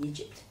leave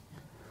Egypt?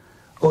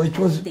 Oh, it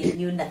was. They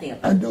knew nothing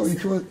about no,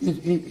 this.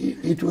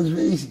 it was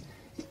very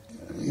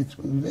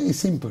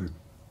simple.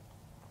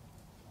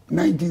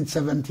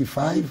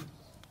 1975,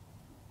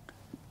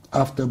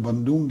 after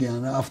Bandung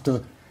and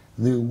after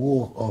the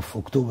war of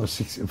October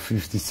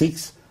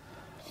 56,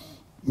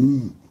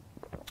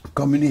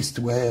 communists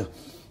were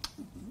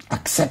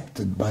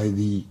accepted by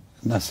the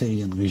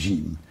Naserian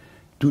regime,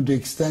 to the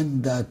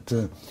extent that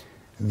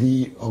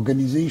the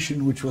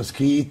organization which was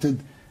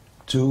created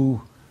to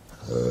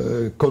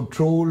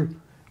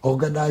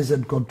organize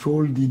and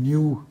control the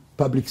new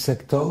public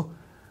sector,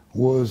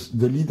 the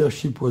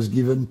leadership was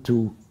given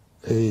to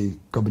a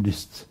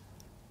communist,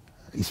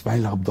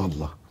 Ismail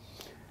Abdullah,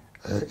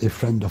 a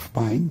friend of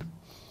mine,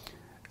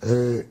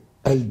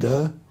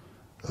 elder,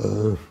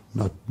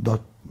 not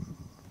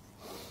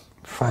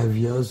 5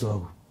 years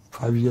or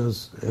 5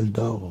 years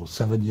elder or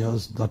 7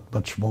 years, not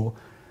much more,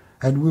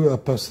 and we were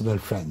personal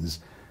friends.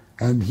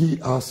 And he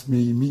asked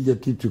me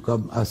immediately to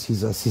come as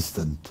his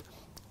assistant,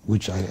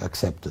 which I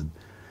accepted.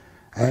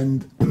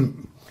 And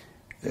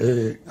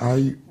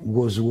I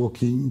was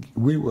working,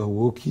 we were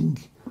working,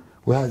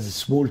 we had a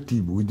small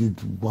team, we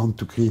didn't want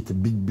to create a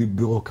big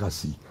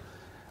bureaucracy,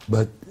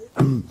 but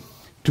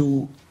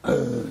to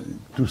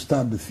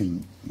start the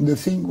thing. The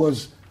thing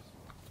was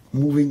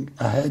moving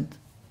ahead,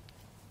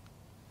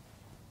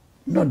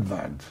 not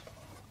bad,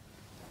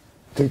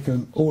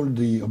 taken all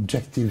the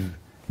objective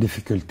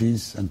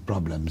difficulties and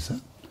problems.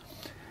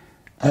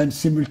 And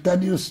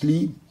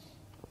simultaneously,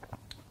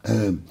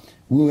 we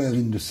were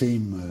in the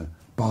same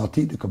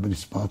party, the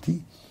Communist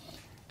Party,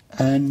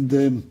 and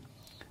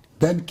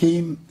then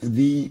came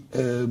the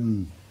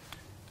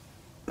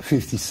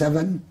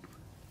 57,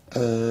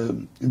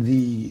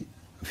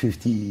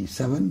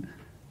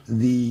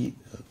 the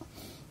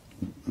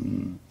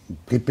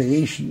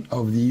preparation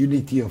of the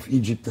unity of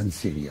Egypt and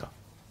Syria.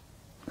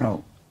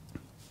 Now,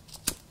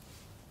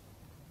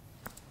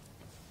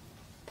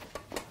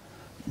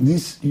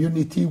 this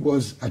unity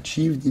was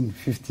achieved in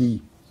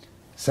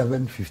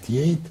 57,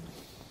 58.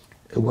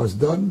 It was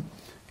done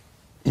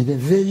in a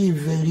very,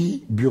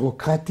 very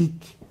bureaucratic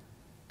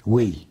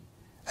way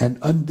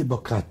and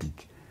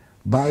undemocratic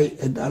by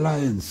an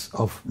alliance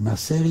of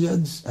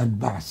Nasserians and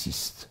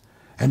Ba'athists.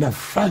 and a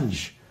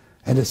fringe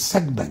and a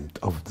segment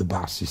of the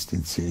Ba'athist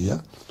in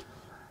Syria.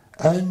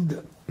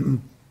 And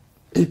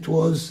it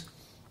was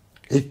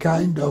a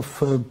kind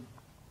of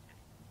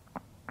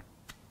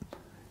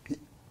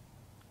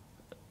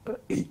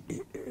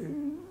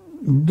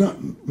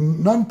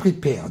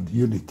non-prepared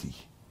unity,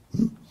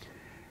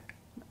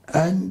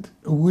 and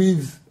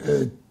with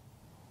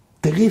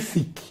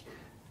terrific,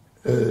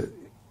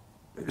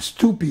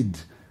 stupid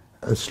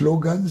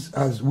slogans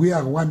as "we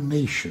are one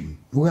nation."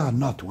 We are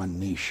not one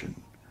nation.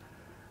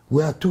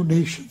 We are two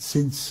nations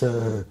since,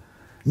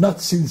 not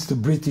since the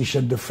British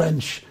and the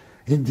French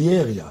in the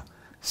area,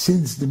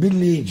 since the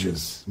Middle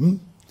Ages.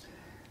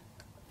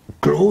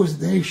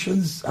 Closed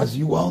nations as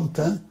you want,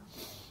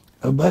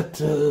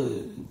 but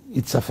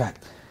it's a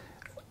fact.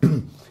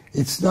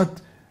 It's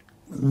not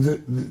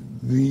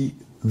the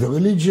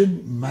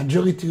religion,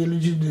 majority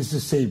religion is the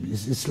same,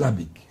 is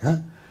Islamic.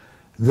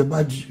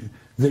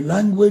 The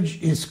language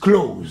is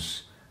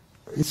closed.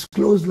 It's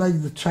closed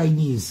like the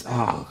Chinese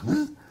are.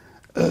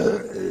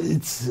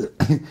 It's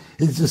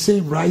the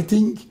same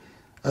writing.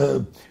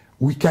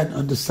 We can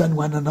understand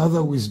one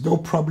another with no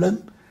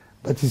problem,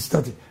 but it's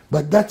not.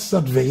 But that's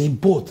not very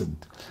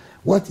important.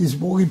 What is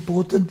more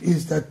important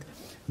is that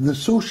the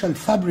social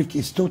fabric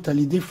is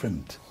totally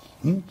different,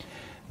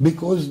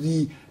 because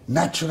the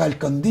natural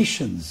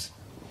conditions.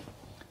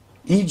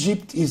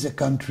 Egypt is a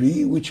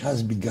country which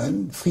has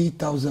begun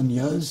 3,000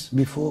 years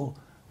before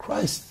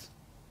Christ,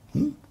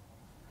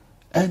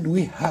 and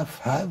we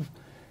have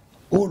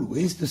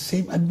always the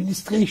same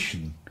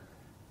administration.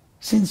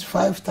 Since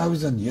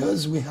 5,000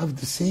 years we have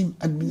the same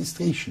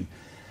administration.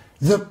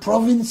 The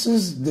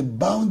provinces, the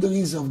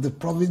boundaries of the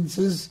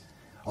provinces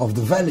of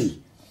the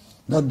valley,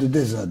 not the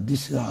desert,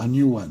 these are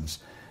new ones,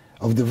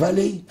 of the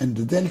valley and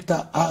the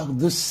delta are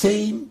the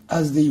same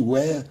as they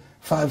were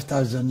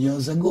 5,000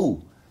 years ago.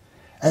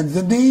 And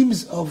the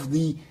names of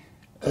the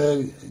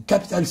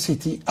capital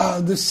city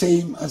are the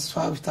same as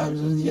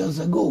 5,000 years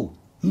ago.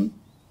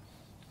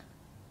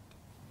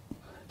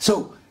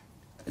 So,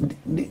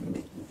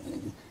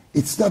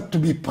 it's not to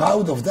be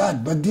proud of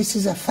that, but this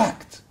is a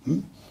fact.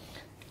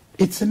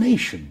 It's a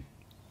nation.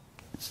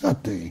 It's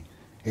not a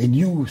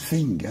new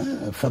thing,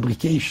 a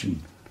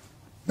fabrication.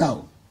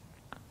 Now,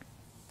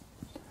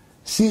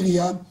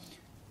 Syria,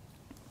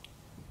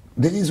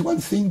 there is one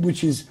thing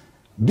which is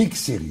big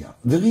Syria.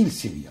 The real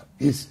Syria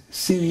is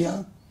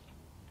Syria,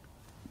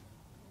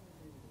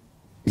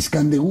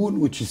 Iskanderun,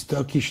 which is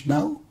Turkish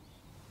now,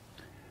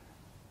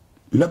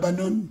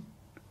 Lebanon,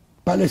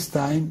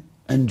 Palestine,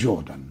 and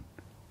Jordan.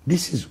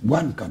 This is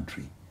one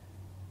country.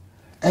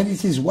 And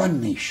it is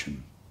one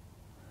nation.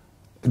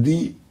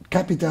 The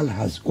capital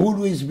has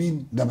always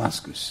been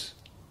Damascus.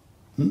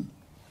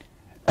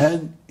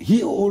 And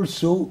here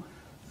also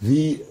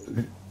the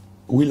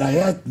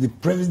wilayat, the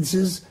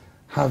provinces,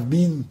 have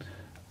been,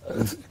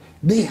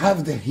 they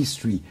have their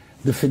history.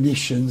 The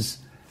Phoenicians,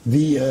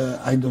 the,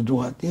 I don't know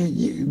what,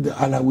 the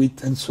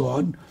Alawite and so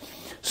on.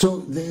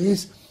 So there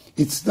is,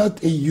 it's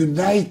not a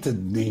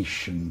united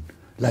nation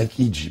like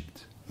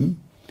Egypt.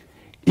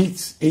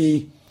 It's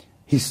a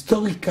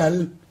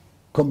historical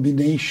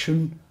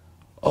combination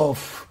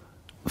of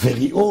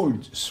very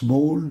old,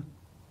 small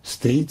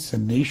states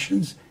and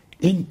nations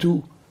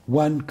into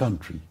one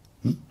country.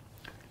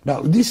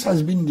 Now, this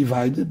has been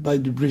divided by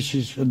the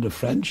British and the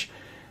French.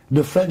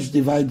 The French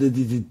divided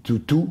it into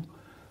two,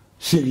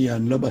 Syria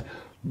and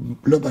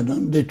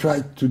Lebanon. They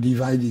tried to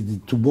divide it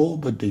into more,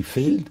 but they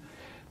failed.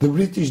 The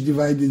British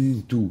divided it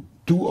into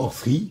two or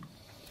three.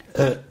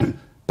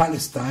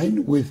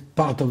 Palestine, with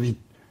part of it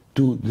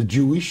to the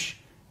Jewish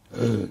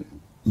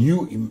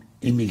new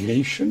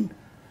immigration,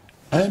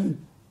 and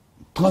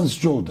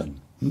Transjordan.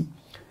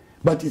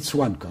 But it's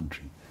one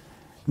country.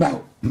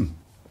 Now,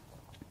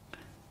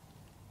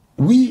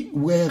 we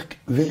were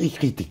very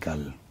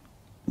critical,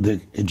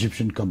 the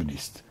Egyptian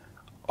communists,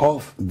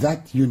 of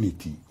that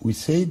unity. We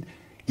said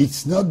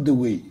it's not the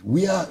way.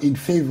 We are in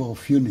favor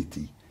of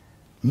unity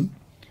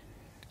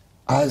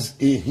as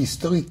a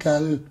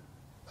historical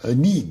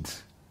need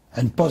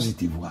and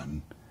positive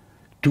one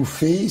to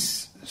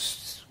face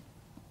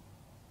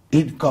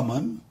in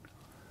common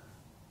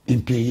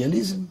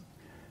imperialism,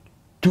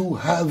 to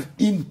have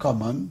in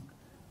common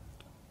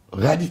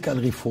radical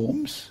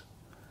reforms,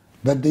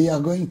 but they are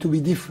going to be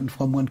different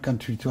from one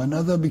country to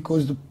another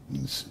because the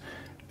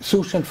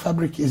social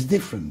fabric is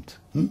different.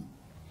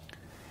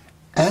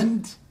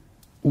 And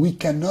we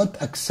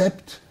cannot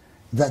accept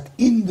that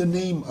in the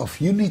name of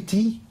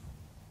unity,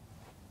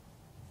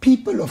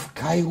 people of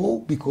Cairo,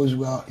 because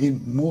we are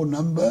in more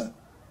number,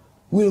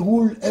 will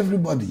rule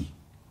everybody.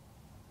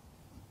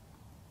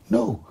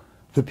 No,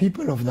 the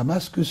people of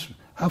Damascus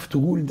have to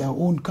rule their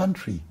own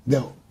country,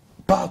 their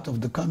part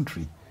of the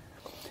country.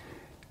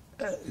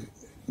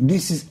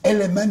 This is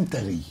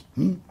elementary.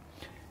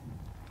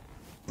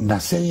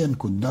 Nasser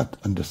could not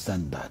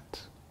understand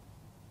that.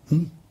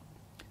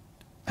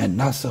 And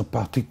Nasser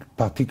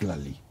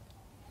particularly.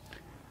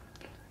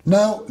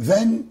 Now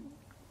then,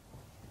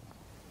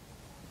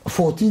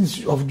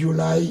 14th of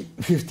July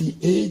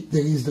 58,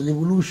 there is the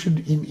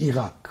revolution in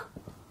Iraq.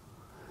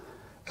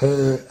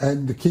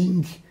 and the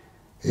king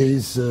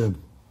is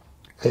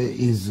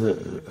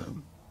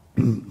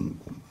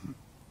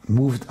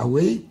moved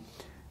away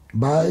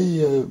by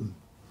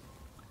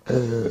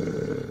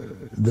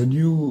the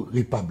new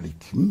republic,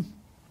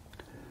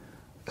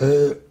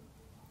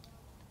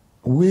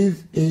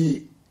 with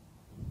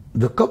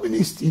the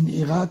communists in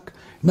Iraq.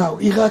 Now,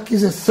 Iraq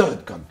is a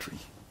third country.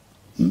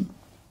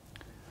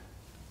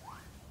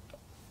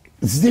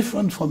 It's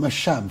different from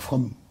Sham,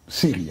 from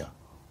Syria,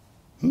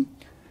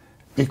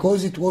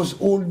 because it was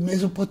old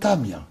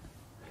Mesopotamia.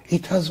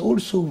 It has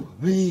also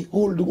very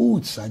old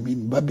roots. I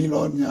mean,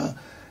 Babylonia,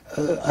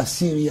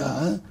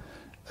 Assyria.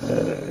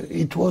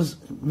 It was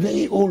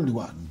very old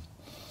one,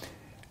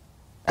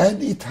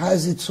 and it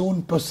has its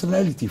own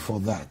personality for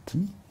that.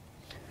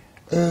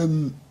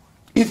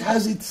 It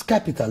has its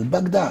capital,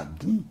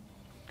 Baghdad,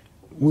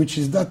 which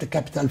is not a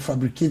capital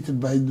fabricated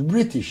by the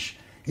British.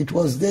 It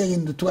was there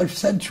in the 12th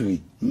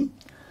century.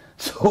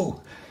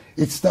 So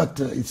it's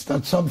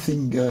not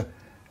something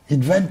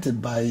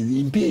invented by the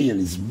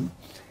imperialism.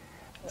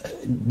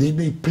 They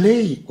may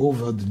play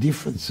over the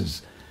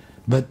differences,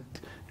 but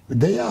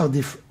they are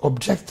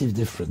objective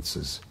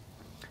differences.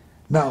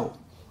 Now,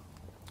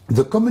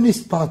 the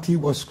Communist Party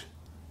was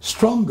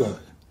stronger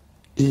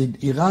in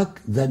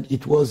Iraq than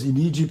it was in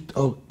Egypt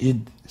or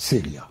in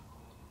Syria.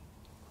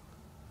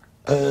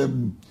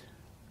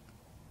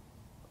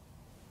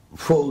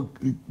 For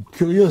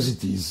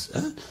curiosities,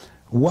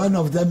 one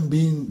of them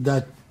being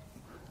that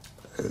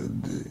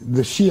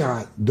the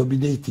Shia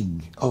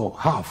dominating, or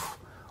half,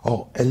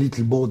 or a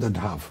little more than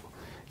half.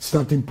 It's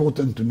not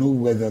important to know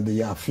whether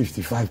they are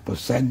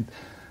 55%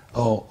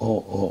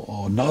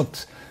 or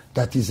not.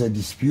 That is a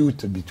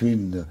dispute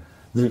between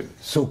the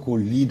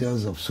so-called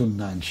leaders of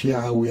Sunnah and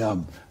Shia. We are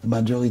the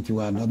majority,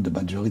 we are not the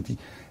majority.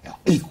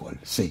 Equal,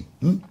 say.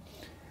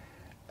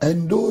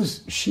 And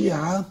those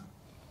Shia,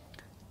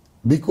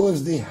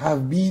 because they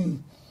have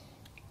been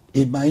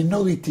a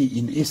minority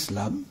in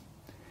Islam,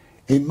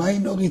 a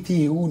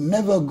minority who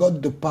never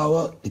got the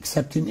power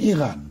except in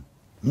Iran,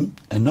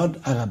 a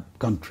non-Arab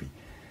country,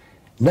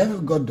 never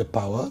got the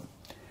power,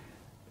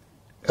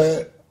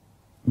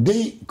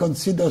 they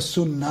consider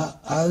Sunnah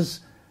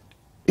as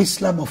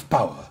Islam of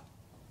power.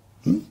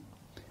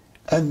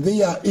 And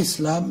they are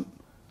Islam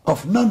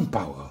of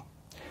non-power.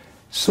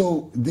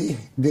 So there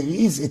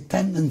is a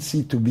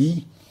tendency to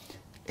be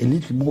a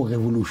little more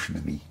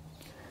revolutionary,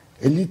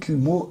 a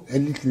little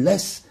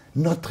less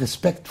not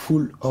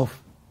respectful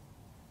of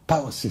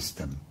power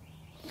system.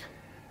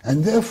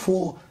 And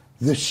therefore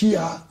the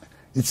Shia,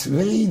 it's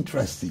very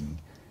interesting.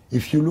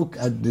 If you look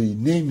at the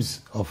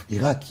names of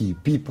Iraqi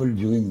people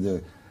during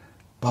the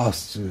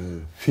past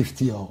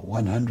 50 or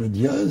 100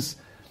 years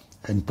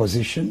and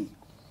position,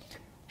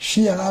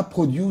 Shia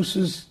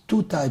produces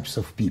two types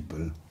of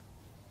people.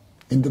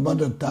 In the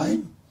modern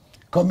time,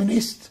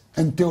 communists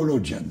and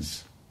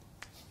theologians.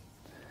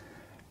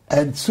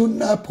 And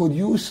Sunnah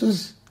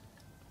produces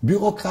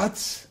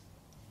bureaucrats,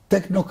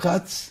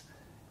 technocrats,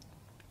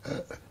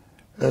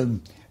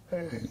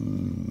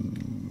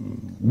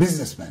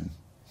 businessmen.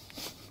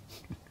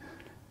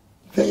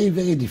 Very,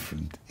 very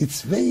different.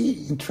 It's very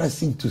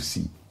interesting to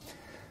see.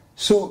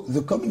 So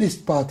the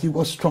Communist Party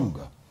was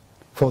stronger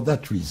for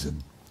that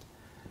reason.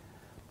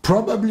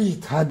 Probably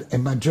it had a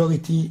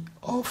majority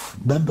of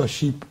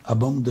membership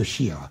among the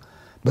Shia,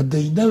 but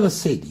they never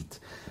said it,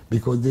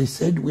 because they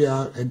said we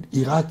are an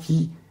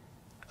Iraqi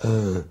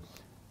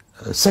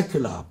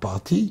secular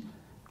party.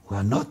 We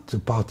are not the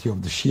party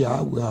of the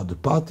Shia, we are the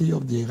party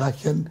of the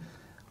Iraqi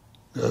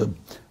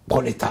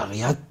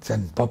proletariat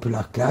and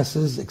popular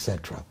classes,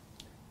 etc.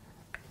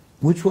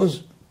 Which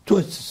was, to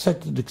a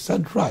certain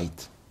extent,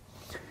 right.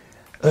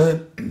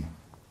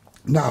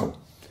 Now,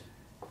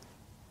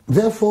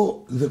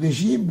 therefore, the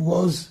regime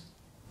was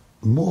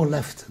more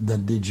left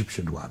than the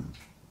Egyptian one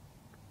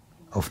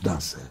of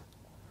Nasser,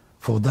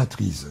 for that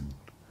reason.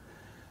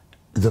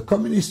 The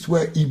communists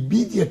were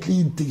immediately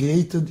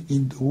integrated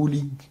in the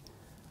ruling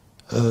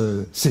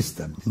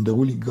system, in the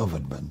ruling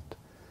government.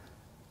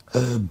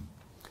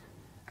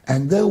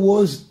 And there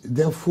was,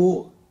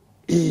 therefore,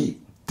 a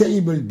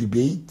terrible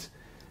debate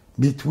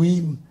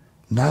between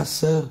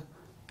Nasser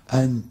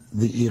and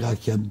the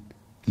Iraqi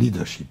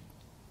leadership,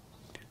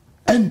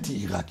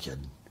 anti-Iraqi.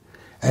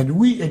 And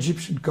we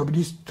Egyptian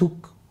communists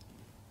took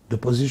the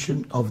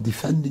position of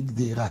defending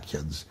the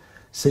Iraqis,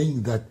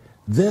 saying that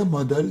their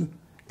model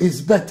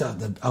is better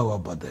than our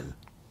model.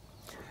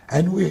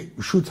 And we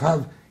should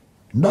have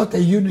not a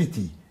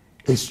unity,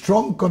 a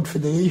strong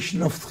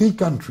confederation of three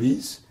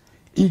countries,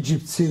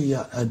 Egypt,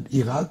 Syria and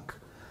Iraq,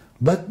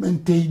 but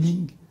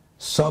maintaining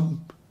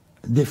some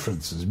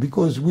differences,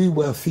 because we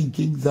were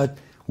thinking that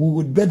we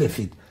would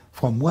benefit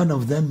from one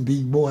of them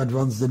being more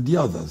advanced than the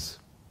others.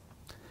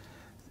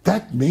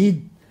 That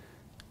made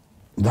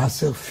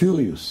Nasser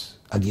furious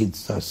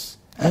against us,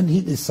 and he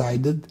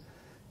decided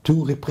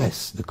to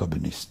repress the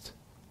communists.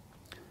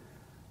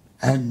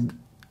 And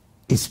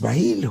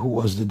Ismail, who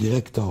was the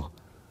director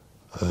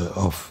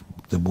of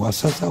the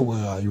Muassasa,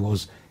 where I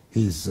was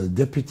his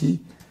deputy,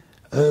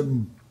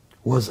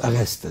 was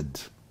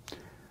arrested.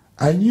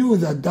 I knew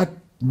that that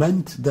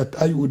meant that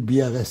I would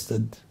be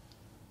arrested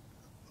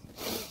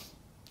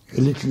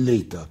a little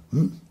later,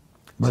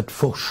 but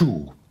for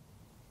sure.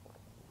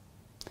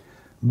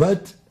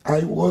 But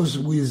I was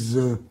with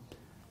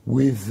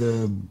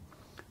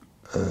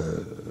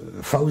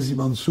Fawzi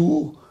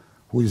Mansour,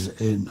 who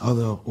is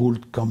another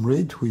old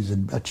comrade, who is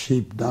in bad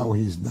shape now,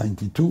 he's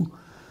 92.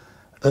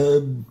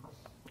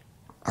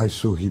 I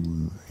saw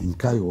him in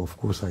Cairo, of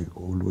course, I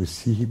always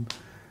see him.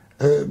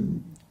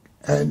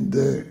 And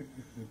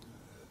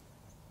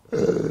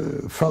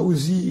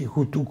Fawzi,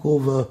 who took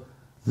over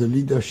the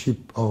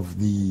leadership of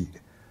the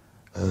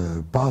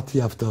party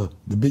after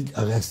the big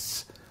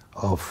arrests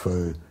of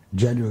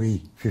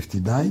January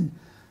 59,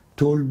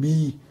 told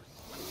me,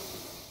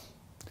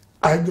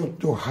 I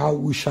don't know how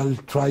we shall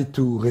try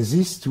to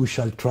resist, we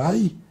shall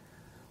try,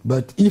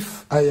 but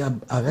if I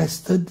am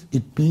arrested,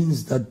 it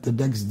means that the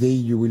next day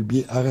you will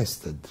be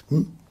arrested.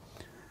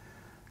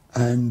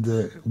 And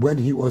when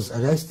he was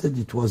arrested,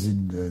 it was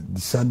in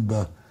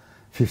December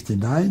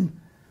 59,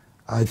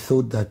 I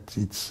thought that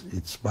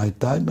it's my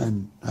time,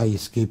 and I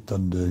escaped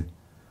on the,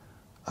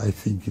 I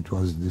think it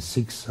was the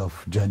 6th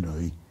of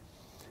January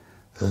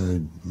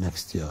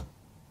next year.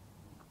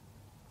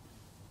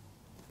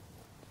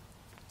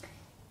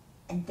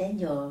 And then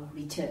your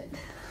return.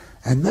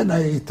 And then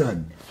I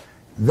returned.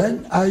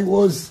 Then I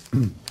was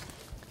on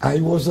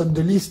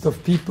the list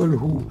of people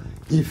who,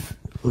 if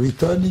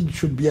returning,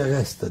 should be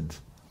arrested.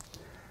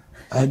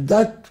 And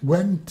that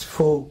went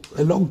for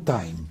a long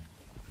time,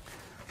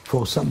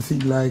 for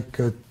something like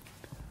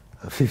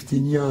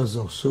 15 years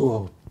or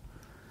so.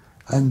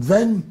 And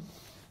then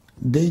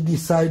they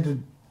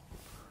decided,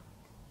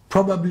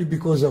 probably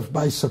because of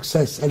my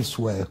success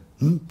elsewhere,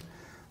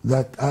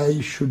 that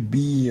I should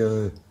be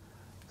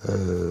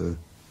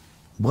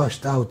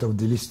brushed out of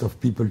the list of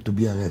people to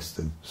be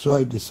arrested. So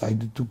I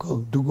decided to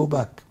go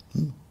back.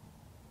 And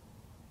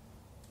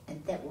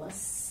that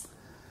was?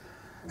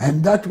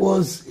 And that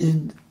was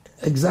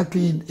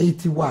exactly in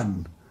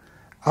 81,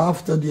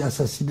 after the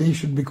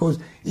assassination, because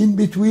in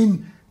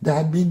between there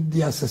had been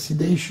the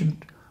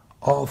assassination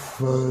of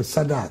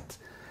Sadat.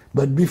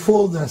 But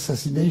before the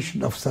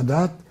assassination of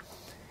Sadat,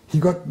 he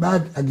got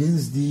mad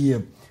against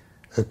the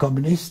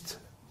communists.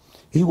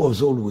 He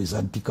was always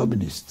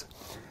anti-communist.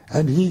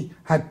 And he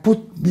had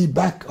put me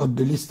back on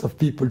the list of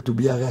people to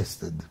be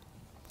arrested.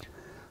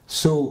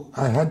 So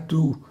I had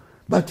to,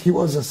 but he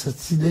was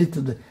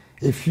assassinated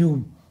a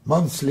few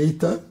months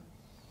later,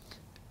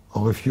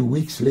 or a few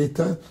weeks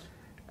later,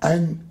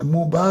 and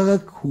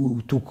Mubarak,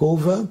 who took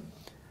over,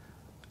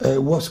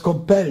 was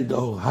compelled,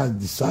 or had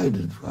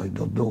decided, I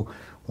don't know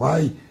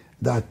why,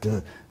 that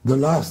the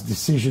last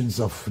decisions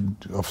of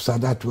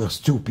Sadat were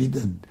stupid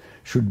and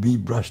should be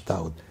brushed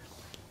out.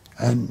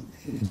 And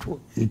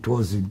it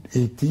was in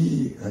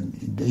 80, and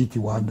in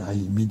 81 I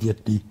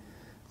immediately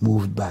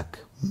moved back.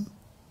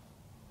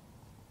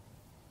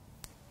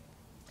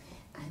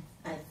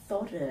 I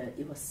thought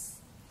it was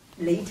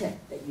later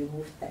that you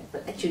moved back,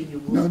 but actually you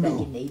moved back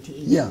in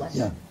 81. Yeah.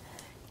 Yes.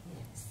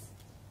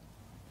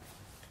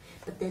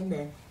 But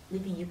then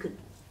maybe you could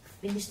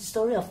finish the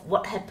story of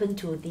what happened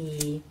to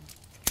the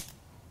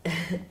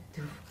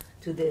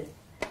to the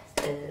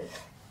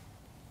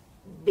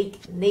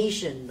big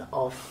nation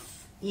of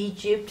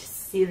Egypt,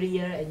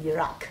 Syria, and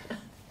Iraq.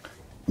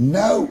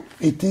 Now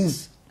it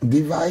is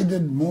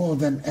divided more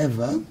than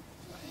ever,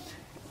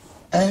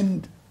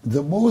 and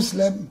the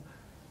Muslim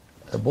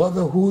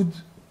Brotherhood,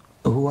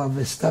 who have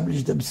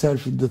established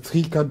themselves in the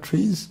three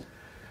countries,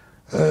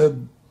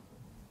 and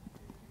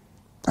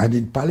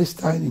in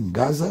Palestine, in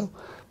Gaza,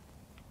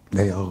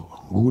 they are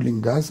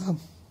ruling Gaza,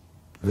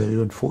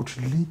 very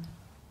unfortunately,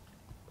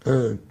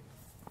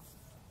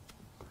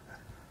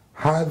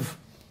 have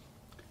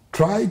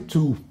tried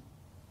to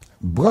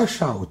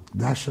brush out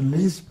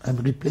nationalism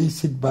and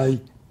replace it by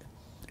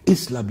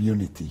Islam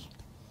unity.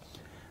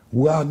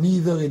 We are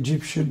neither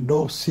Egyptian,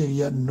 nor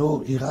Syrian,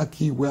 nor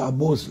Iraqi, we are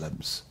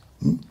Muslims.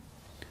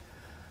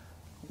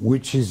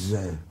 Which is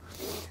a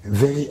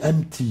very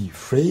empty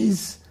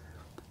phrase,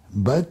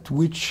 but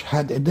which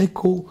had an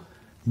echo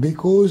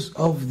because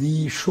of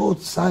the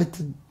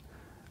short-sighted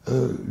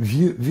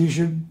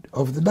vision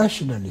of the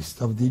nationalists,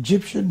 of the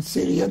Egyptian,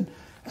 Syrian,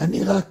 and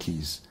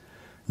Iraqis.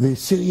 The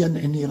Syrian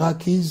and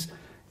Iraqis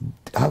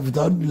have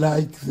done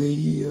like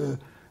the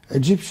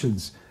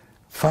Egyptians.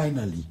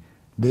 Finally,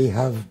 they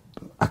have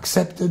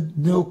accepted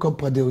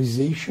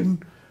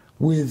neo-commanderization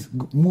with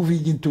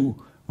moving into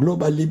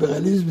global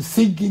liberalism,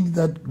 thinking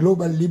that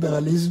global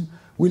liberalism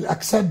will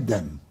accept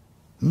them.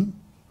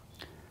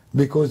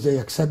 Because they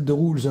accept the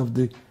rules of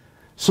the...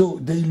 So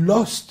they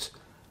lost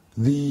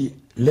the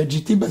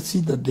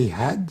legitimacy that they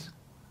had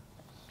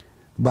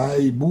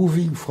by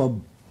moving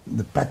from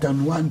the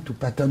pattern 1 to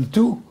pattern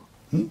 2,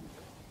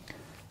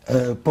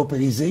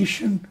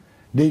 pauperization.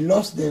 They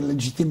lost their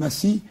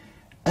legitimacy,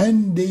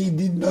 and they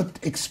did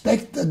not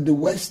expect that the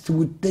West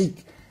would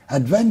take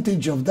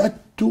advantage of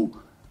that to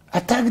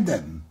attack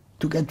them,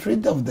 to get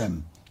rid of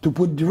them, to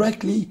put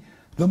directly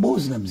the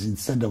Muslims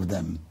instead of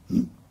them.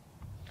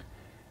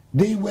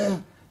 They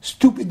were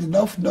stupid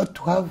enough not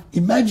to have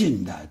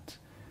imagined that.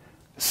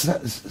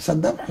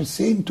 Saddam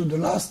Hussein, to the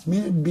last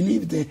minute,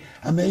 believed the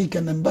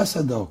American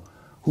ambassador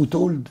who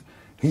told,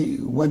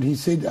 when he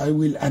said, I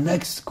will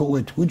annex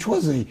Kuwait, which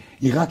was a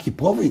Iraqi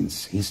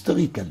province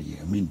historically.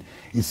 I mean,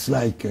 it's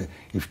like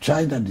if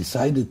China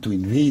decided to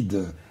invade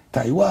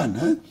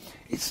Taiwan,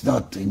 it's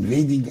not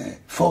invading a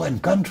foreign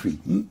country.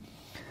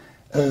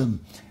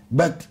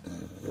 But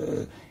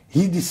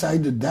he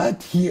decided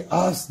that. He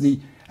asked the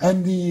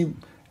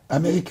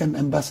American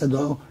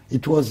ambassador,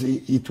 it was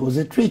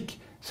a trick,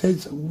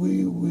 says,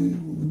 we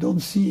don't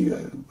see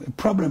a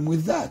problem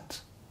with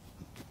that,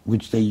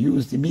 which they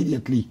used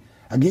immediately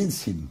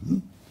against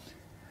him.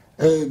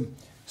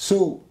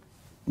 So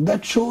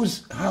that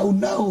shows how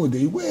now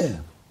they were.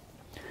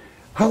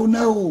 How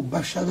now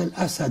Bashar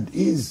al-Assad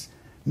is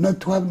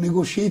not to have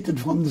negotiated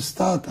from the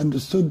start,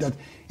 understood that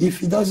if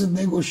he doesn't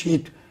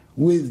negotiate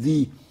with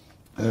the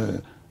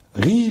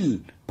real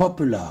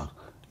popular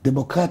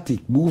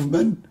democratic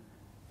movement,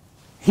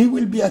 he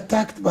will be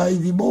attacked by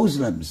the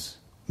Muslims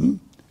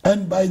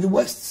and by the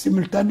West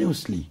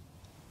simultaneously.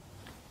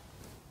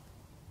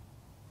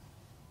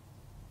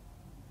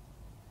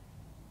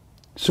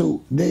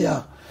 So they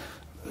are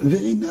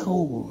very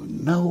narrow,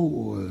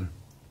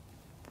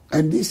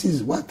 and this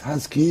is what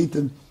has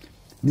created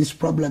this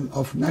problem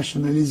of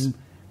nationalism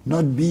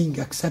not being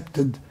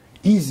accepted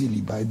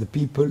easily by the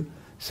people,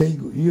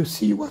 saying, you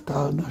see what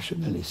are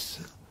nationalists?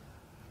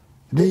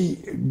 They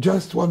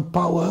just want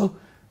power,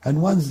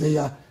 and once they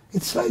are,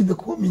 it's like the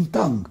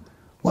Kuomintang.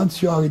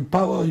 Once you are in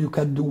power, you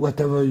can do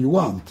whatever you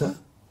want.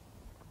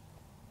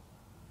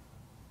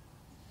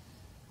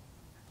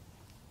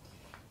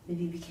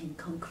 Maybe we can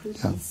conclude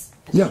this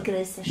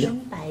particular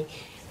session by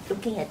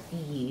looking at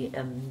the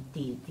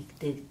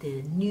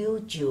new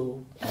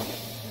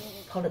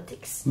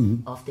geopolitics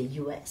of the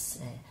U.S.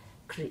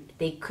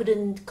 They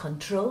couldn't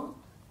control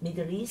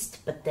Middle East,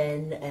 but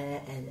then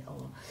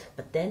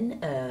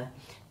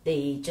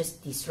they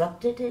just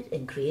disrupted it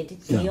and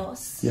created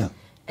chaos.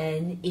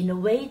 And in a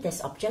way,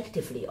 that's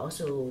objectively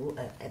also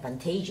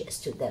advantageous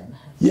to them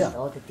with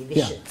all the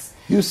divisions.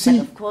 You see,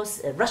 and of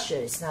course,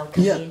 Russia is now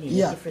coming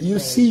in a different way.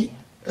 See,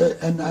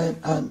 and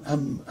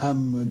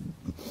I'm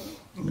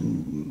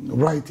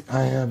right.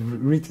 I have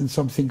written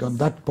something on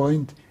that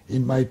point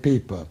in my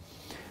paper.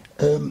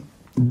 There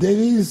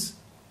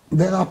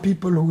are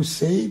people who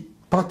say,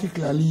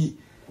 particularly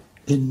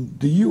in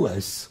the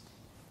U.S.,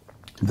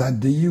 that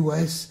the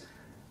U.S.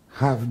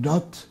 have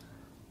not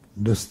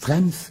the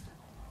strength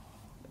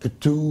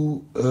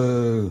to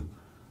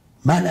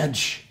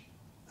manage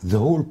the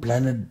whole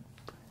planet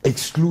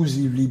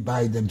exclusively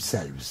by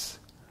themselves,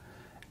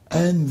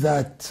 and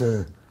that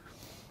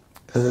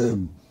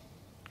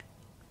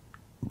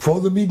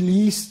for the Middle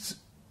East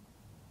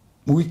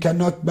we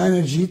cannot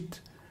manage it,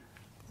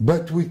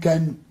 but we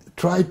can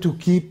try to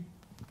keep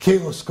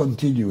chaos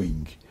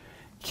continuing.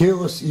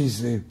 Chaos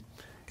is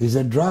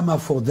a drama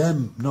for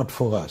them, not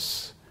for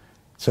us.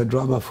 It's a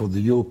drama for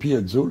the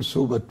Europeans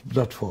also, but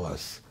not for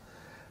us.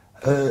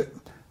 The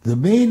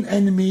main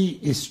enemy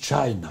is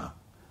China,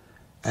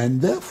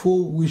 and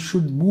therefore we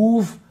should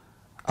move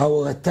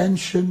our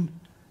attention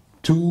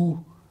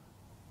to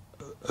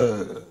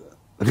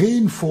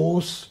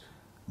reinforce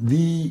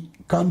the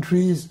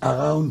countries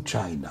around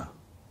China.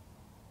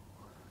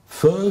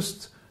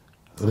 First,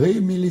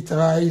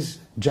 remilitarize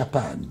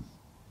Japan.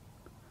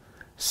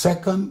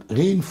 Second,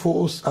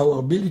 reinforce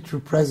our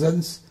military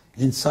presence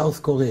in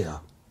South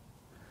Korea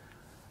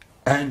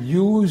and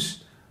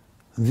use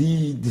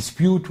the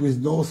dispute with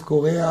North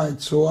Korea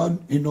and so on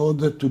in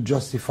order to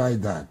justify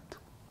that.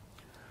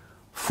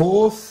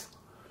 Fourth,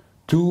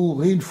 to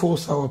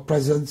reinforce our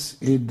presence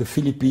in the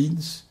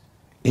Philippines,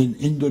 in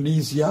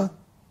Indonesia,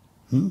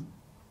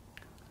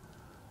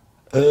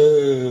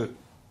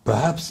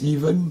 perhaps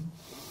even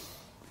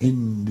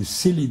in the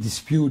silly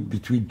dispute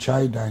between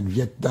China and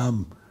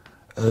Vietnam,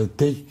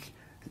 take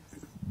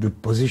the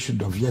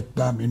position of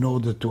Vietnam in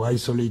order to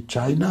isolate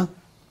China,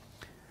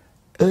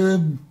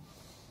 and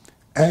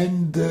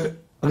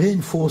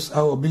reinforce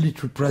our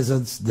military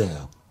presence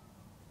there.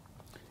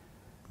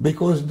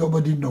 Because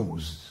nobody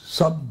knows.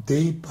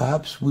 Someday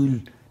perhaps we'll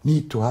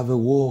need to have a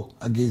war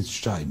against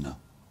China.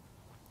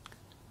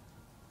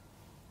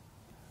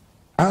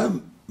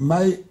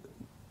 My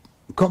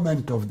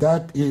comment of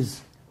that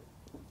is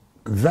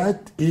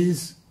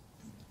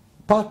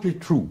partly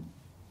true.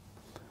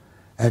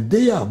 And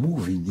they are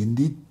moving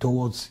indeed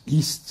towards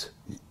East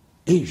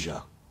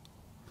Asia.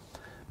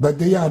 But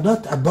they are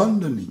not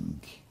abandoning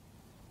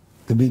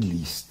the Middle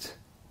East.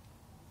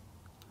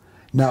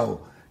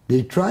 Now,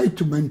 they try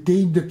to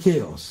maintain the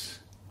chaos,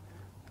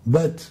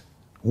 but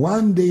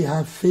one, they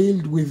have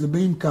failed with the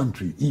main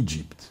country,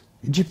 Egypt.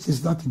 Egypt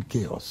is not in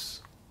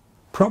chaos.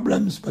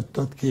 Problems, but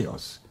not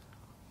chaos.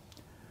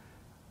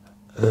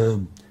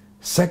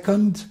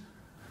 Second,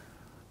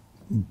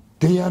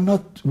 they are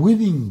not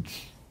winning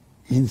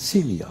in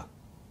Syria.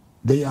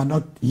 They are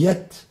not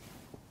yet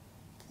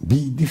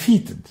being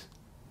defeated,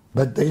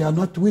 but they are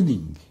not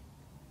winning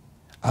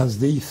as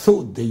they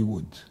thought they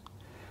would.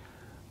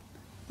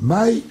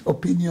 My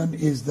opinion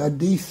is that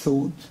they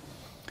thought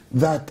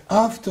that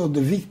after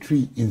the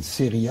victory in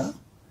Syria,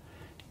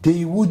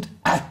 they would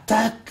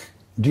attack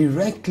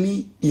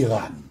directly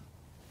Iran.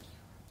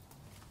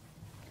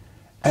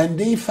 And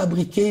they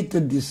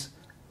fabricated this,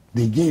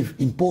 they gave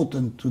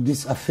importance to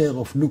this affair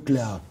of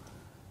nuclear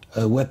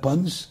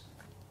weapons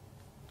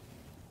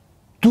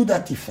to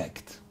that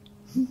effect.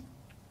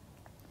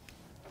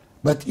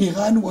 But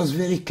Iran was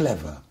very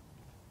clever.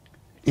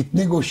 It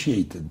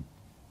negotiated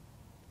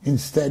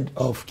instead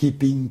of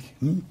keeping,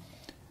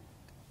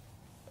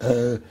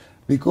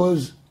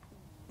 because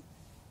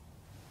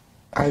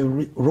I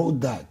wrote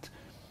that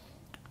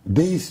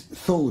they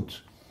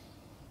thought,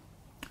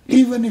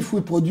 even if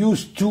we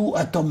produce 2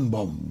 atom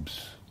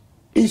bombs,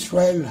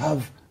 Israel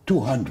have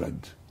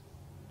 200,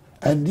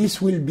 and this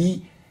will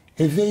be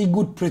a very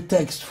good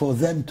pretext for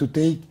them to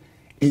take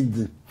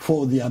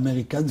for the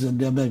Americans, and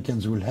the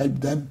Americans will help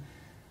them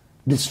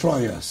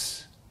destroy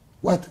us.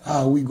 What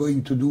are we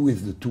going to do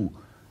with the 2?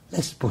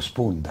 Let's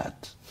postpone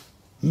that.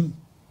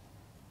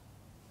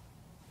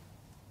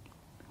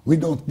 We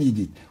don't need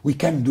it. We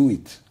can do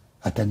it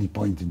at any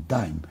point in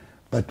time,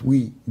 but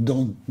we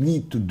don't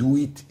need to do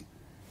it.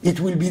 It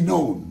will be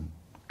known,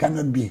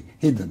 cannot be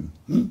hidden.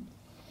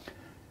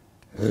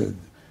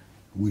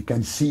 We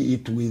can see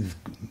it with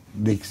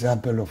the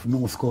example of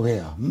North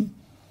Korea.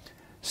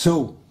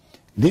 So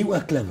they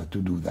were clever to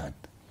do that.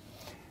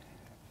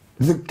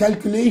 The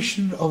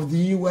calculation of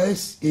the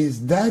US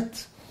is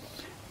that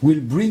will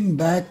bring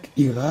back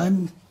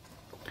Iran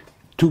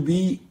to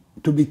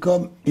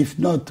become, if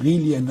not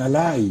really an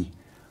ally,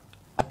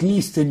 at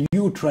least a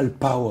neutral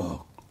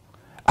power,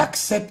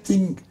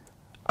 accepting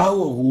our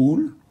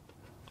rule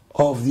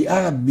of the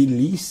Arab Middle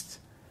East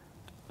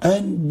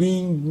and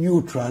being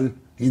neutral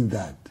in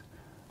that.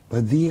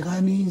 But the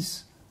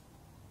Iranis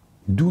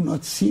do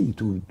not seem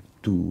to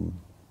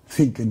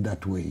think in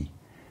that way.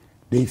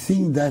 They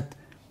think that,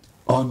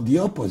 on the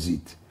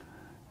opposite,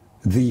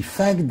 the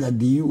fact that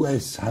the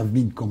US have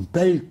been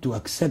compelled to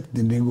accept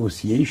the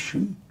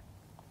negotiation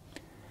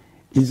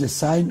is a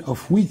sign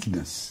of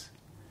weakness.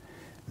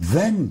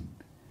 Then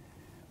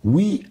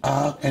we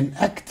are an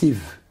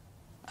active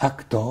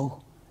actor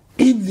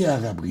in the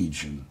Arab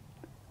region.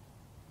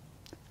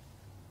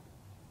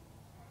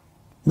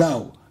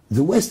 Now,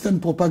 the Western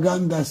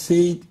propaganda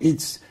said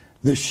it's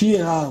the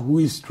Shia who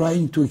is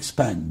trying to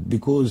expand,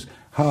 because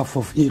half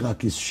of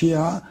Iraq is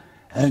Shia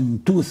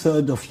and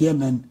 2/3 of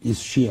Yemen is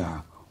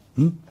Shia.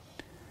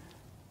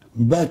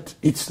 But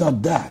it's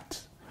not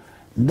that.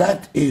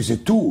 That is a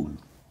tool.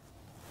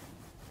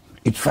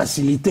 It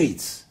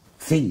facilitates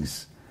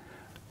things.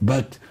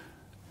 But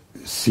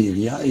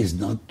Syria is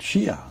not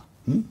Shia.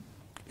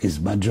 It's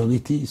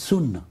majority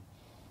Sunni.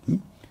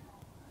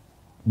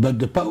 But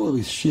the power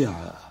is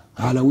Shia.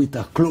 Alawite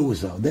are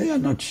closer. They are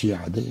not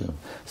Shia. They are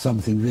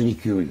something very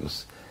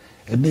curious.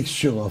 A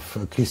mixture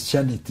of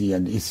Christianity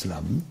and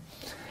Islam.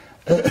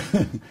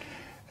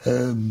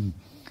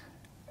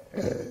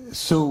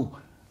 So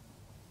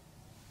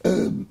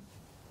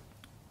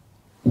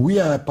we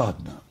are a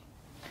partner.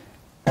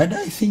 And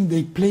I think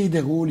they played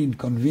a role in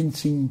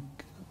convincing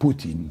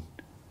Putin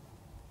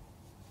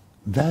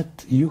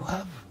that you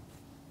have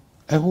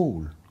a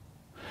role.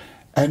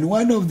 And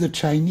one of the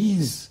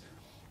Chinese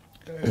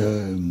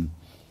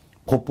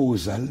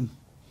proposal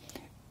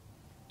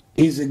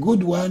is a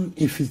good one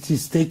if it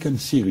is taken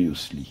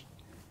seriously.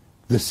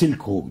 The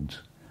Silk Road.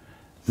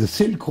 The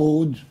Silk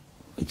Road,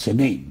 it's a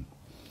name,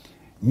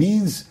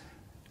 means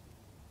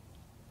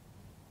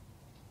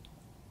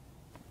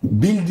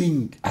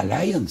building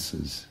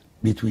alliances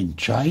between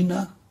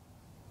China,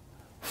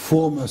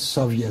 former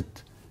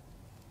Soviet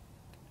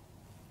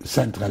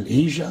Central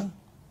Asia,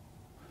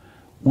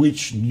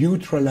 which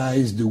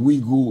neutralized the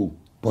Uyghur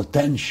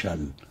potential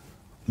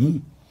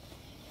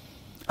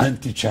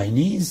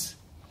anti-Chinese,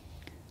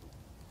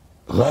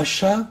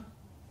 Russia,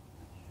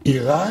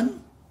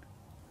 Iran,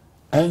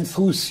 and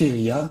through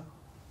Syria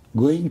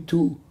going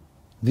to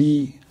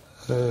the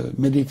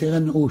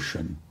Mediterranean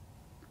Ocean.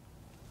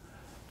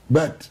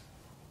 But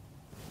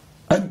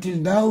until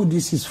now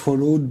this is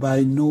followed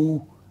by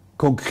no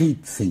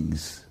concrete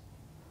things.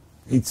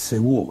 It's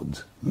a word,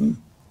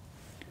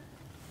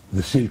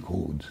 the Silk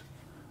Road.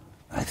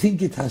 I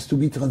think it has to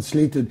be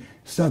translated,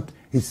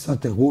 it's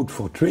not a road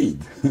for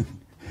trade.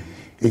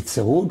 It's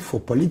a road for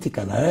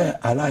political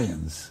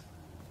alliance.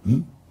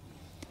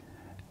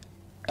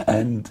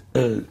 And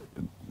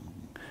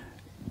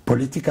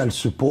political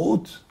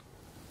support,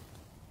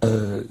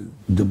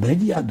 the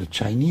media, the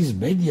Chinese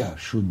media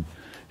should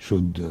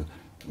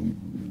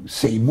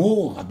say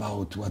more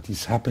about what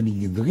is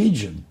happening in the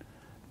region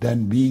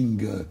than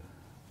being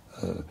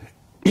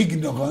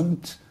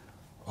ignorant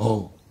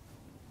or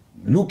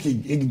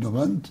looking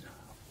ignorant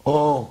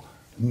or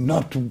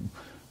not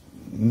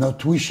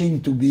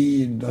wishing to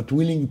be, not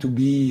willing to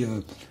be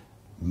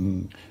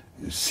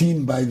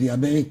seen by the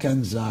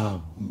Americans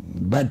are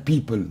bad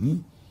people.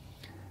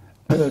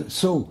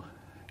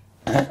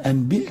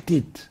 And built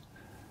it.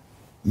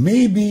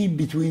 Maybe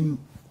between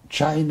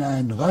China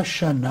and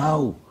Russia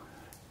now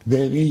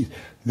there is,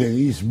 there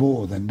is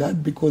more than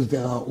that, because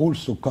there are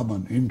also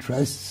common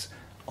interests,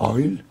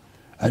 oil,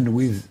 and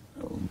with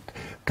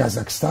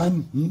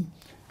Kazakhstan,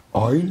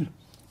 oil,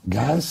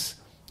 gas,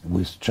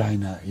 which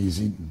China is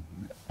in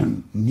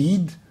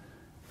need,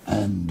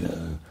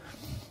 and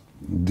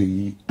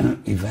the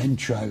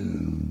eventual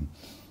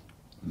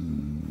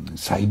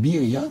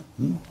Siberia,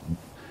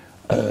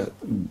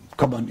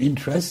 common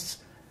interests,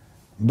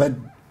 but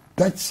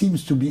that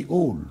seems to be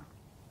all.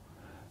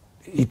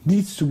 It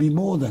needs to be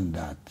more than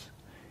that.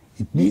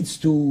 It needs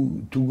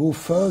to go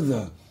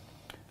further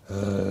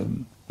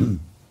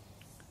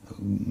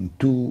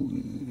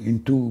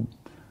into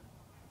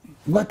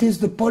what is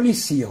the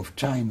policy of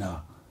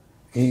China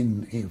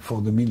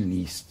for the Middle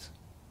East.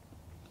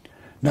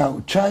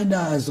 Now,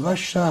 China, as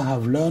Russia,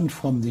 have learned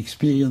from the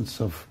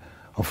experience of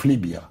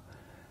Libya.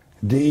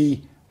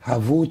 They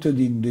have voted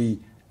in the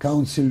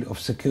Council of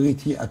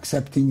Security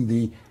accepting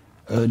the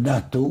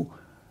NATO,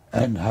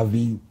 and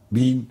having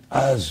been,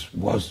 as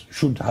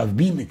should have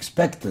been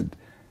expected,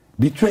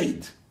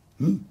 betrayed.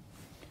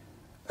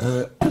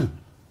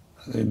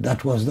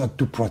 That was not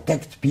to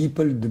protect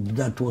people,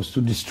 that was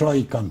to destroy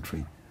a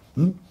country.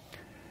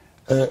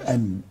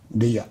 And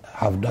they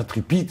have not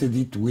repeated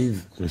it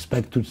with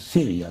respect to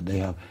Syria. They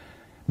have,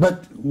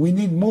 but we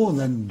need more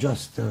than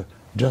just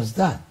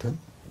that.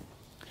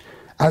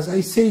 As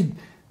I said,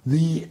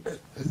 the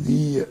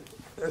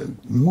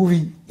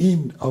moving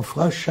in of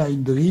Russia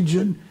in the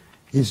region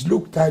is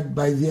looked at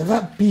by the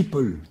Arab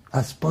people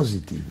as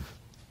positive,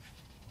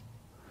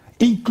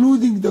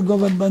 including the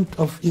government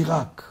of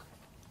Iraq.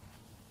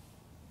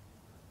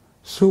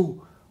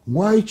 So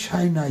why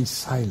China is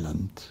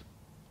silent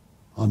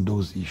on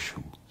those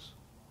issues?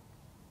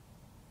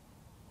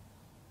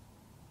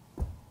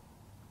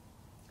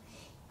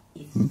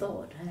 It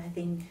thought, I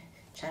think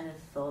China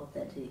thought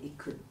that it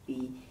could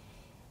be,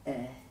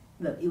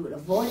 well, it would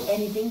avoid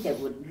anything that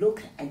would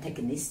look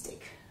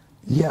antagonistic.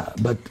 Yeah,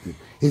 but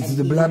it's and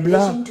the blah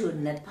blah. To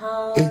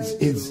Nepal,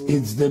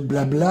 it's the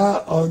blah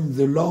blah on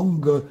the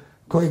long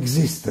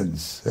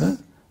coexistence,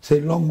 say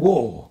long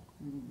war.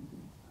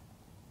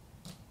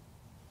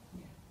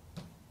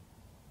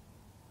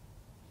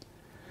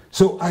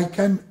 So I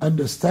can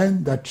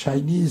understand that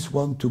Chinese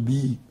want to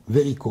be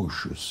very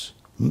cautious,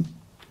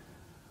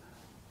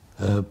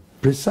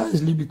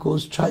 precisely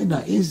because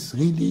China is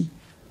really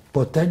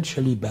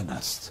potentially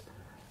menaced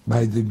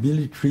by the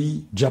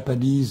military,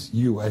 Japanese,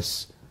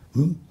 US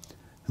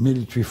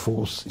military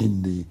force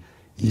in the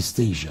East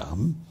Asia.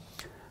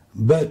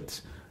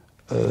 But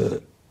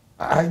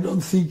I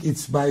don't think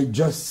it's by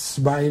just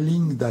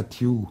smiling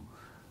that you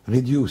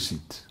reduce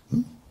it.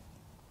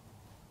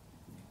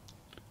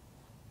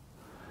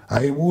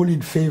 I am all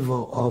in favor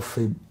of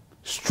a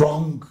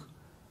strong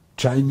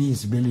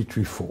Chinese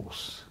military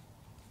force.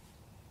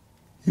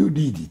 You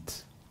need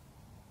it.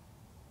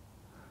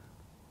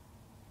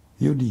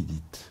 You need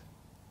it.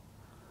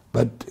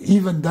 But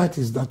even that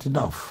is not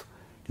enough.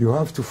 You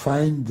have to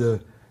find, to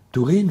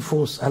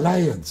reinforce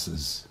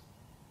alliances.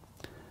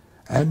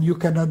 And you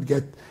cannot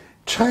get...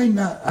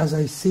 China, as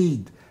I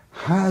said,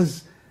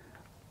 has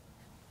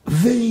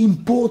very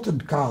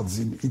important cards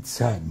in its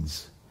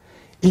hands.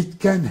 It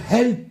can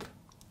help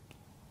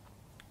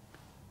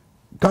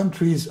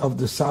countries of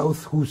the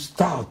South who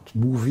start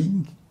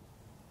moving,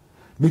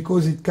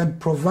 because it can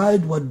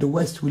provide what the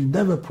West will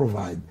never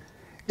provide,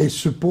 a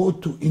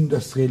support to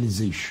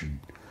industrialization,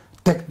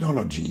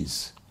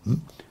 technologies,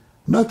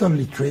 not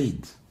only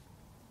trade.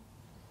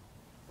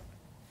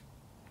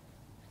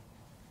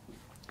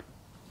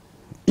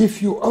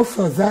 If you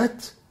offer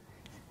that,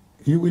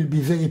 you will be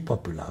very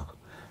popular.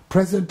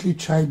 Presently,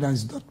 China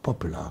is not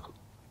popular.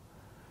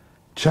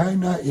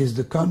 China is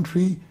the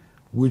country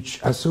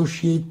which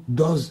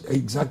does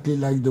exactly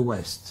like the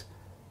West.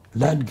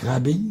 Land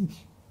grabbing,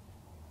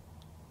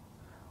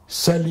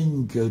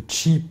 selling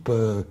cheap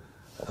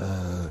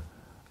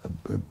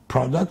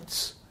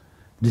products,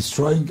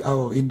 destroying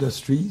our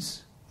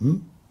industries.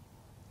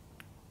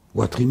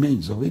 What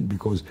remains of it,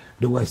 because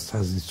the West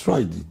has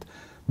destroyed it.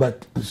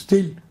 But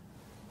still,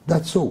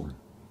 that's all.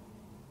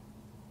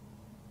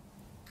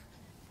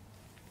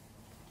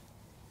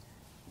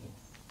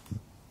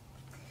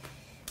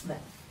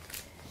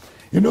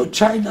 You know,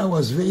 China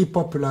was very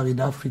popular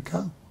in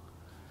Africa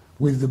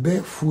with the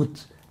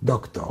barefoot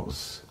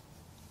doctors.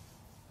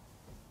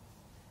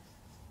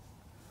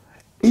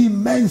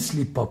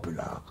 Immensely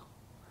popular.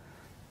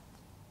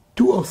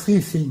 2 or 3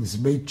 things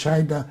made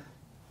China,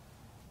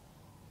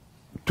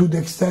 to the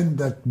extent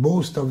that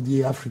most of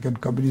the African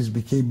communists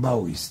became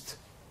Maoist.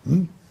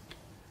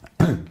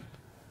 The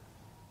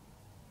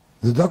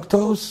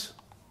doctors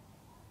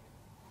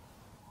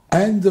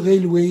and the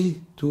railway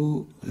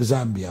to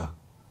Zambia.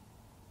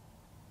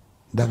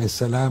 Dar es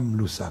Salaam,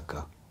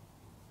 Lusaka,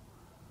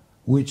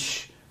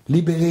 which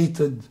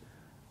liberated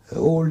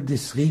all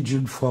this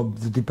region from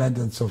the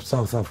dependence of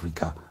South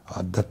Africa,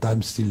 at that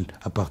time still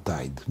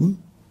apartheid,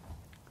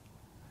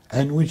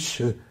 and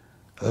which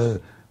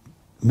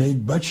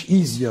made much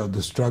easier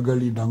the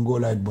struggle in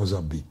Angola and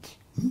Mozambique.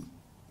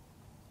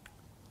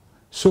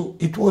 So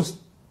it was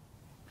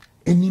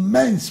an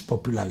immense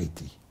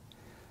popularity,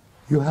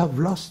 you have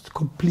lost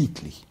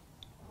completely.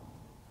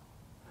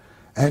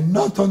 And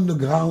not on the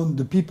ground,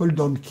 the people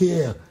don't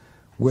care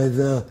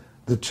whether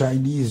the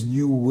Chinese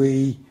new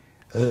way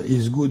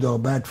is good or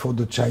bad for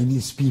the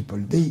Chinese people.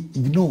 They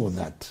ignore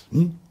that.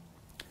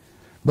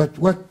 But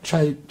what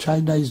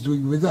China is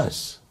doing with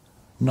us?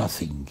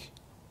 Nothing.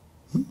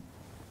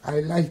 I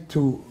like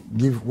to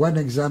give one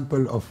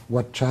example of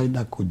what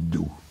China could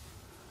do.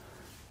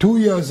 2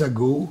 years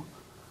ago,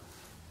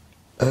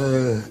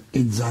 in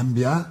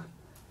Zambia,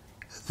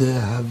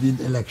 there have been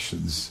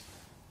elections.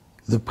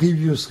 The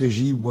previous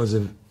regime was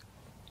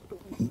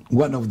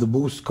one of the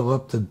most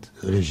corrupted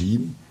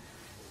regimes.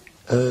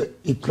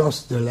 It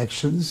lost the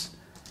elections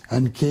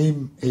and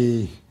came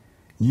a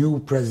new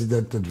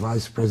president and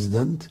vice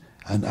president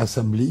and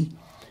assembly,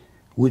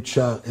 which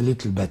are a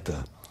little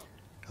better,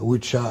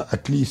 which are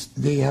at least,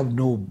 they have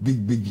no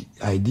big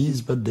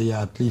ideas, but they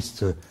are at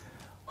least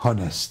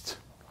honest.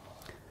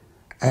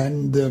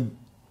 And the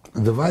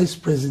vice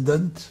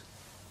president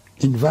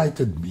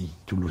invited me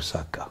to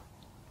Lusaka.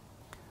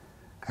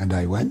 And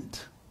I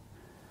went,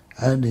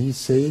 and he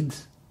said,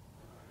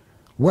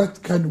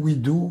 what can we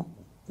do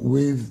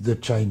with the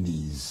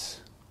Chinese?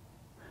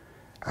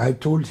 I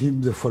told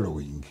him the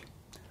following.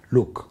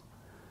 Look,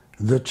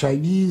 the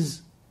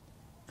Chinese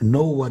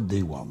know what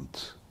they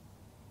want.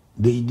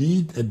 They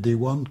need and they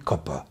want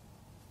copper.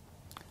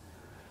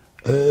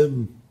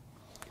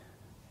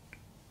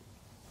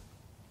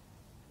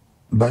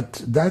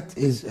 But that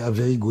is a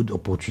very good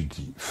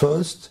opportunity.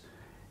 First,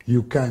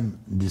 you can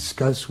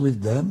discuss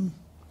with them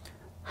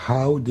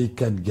how they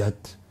can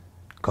get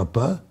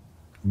copper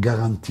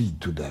guaranteed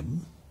to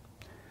them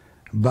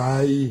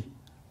by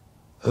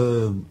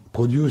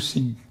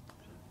producing,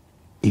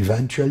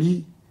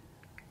 eventually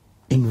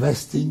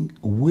investing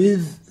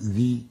with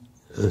the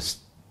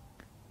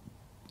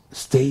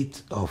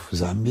state of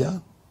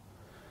Zambia.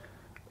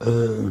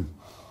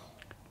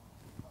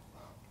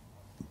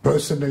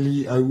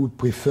 Personally, I would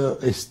prefer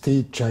a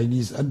state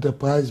Chinese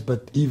enterprise,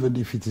 but even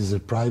if it is a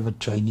private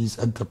Chinese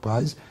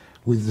enterprise,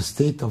 with the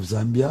state of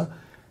Zambia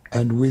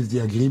and with the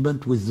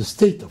agreement with the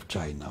state of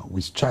China,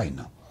 with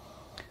China,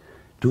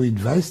 to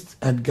invest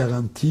and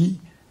guarantee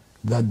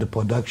that the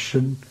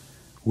production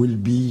will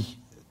be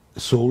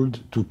sold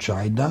to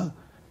China.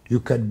 You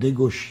can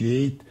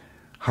negotiate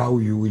how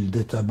you will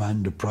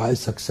determine the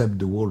price, accept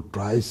the world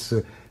price,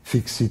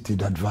 fix it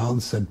in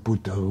advance and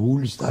put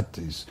rules. That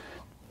is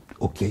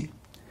okay.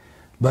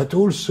 But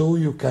also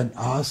you can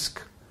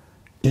ask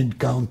in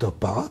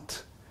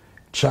counterpart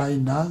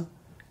China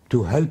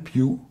to help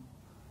you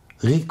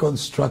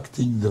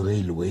reconstructing the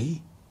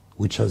railway,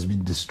 which has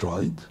been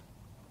destroyed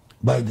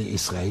by the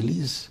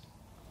Israelis,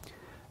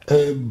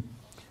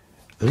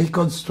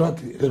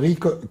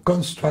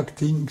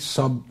 reconstructing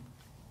some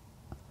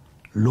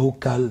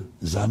local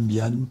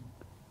Zambian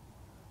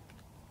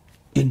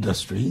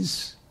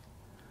industries,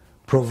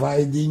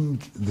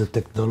 providing the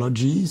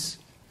technologies,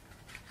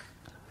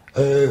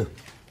 an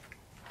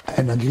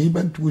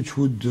agreement which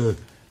would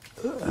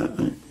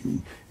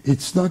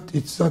it's not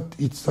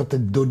a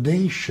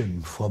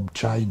donation from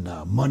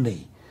China,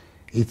 money.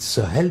 It's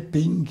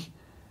helping,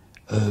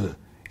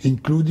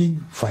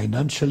 including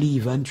financially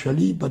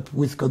eventually, but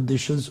with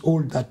conditions,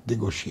 all that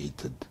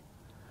negotiated.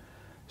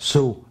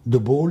 So the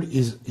ball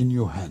is in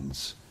your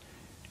hands.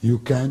 You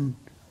can,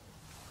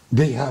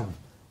 they have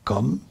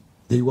come,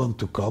 they want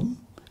to come,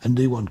 and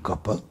they want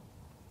copper,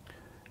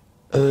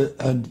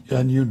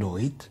 and you know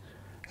it,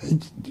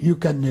 and you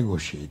can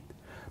negotiate.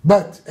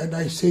 But, and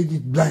I said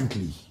it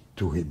blankly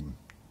to him,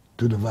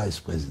 to the vice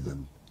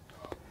president,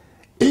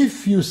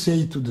 if you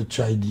say to the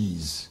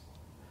Chinese,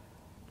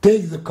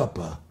 take the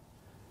copper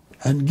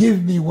and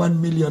give me $1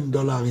 million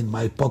in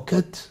my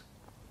pocket,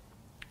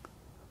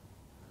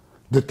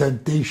 the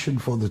temptation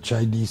for the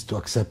Chinese to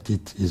accept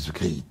it is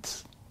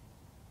great.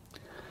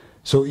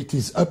 So it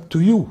is up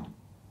to you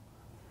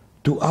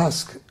to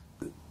ask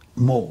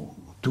more,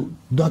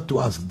 not to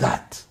ask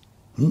that,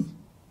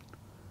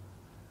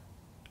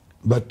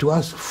 but to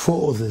ask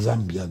for the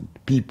Zambian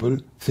people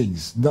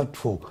things, not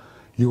for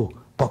your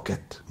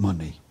pocket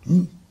money.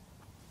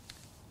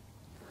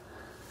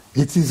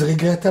 It is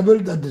regrettable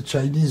that the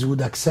Chinese would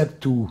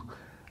accept to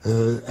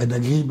an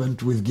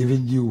agreement with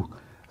giving you,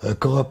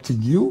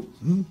 corrupting you,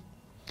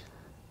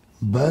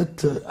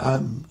 but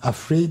I'm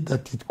afraid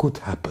that it could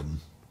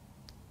happen.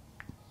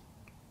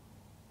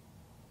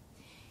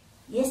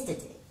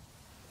 Yesterday,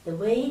 the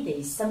way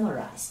they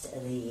summarized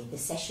the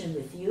session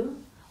with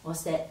you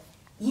was that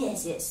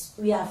yes,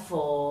 we are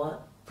for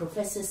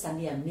Professor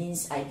Samir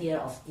Amin's idea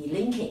of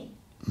delinking.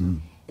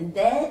 And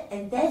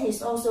that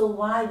is also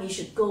why we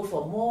should go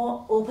for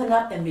more open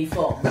up and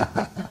reform.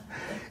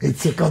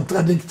 It's a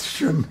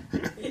contradiction.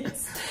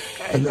 Yes.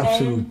 And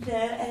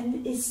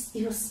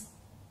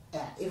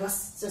it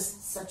was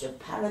just such a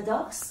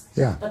paradox.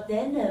 Yeah. But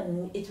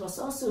then it was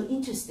also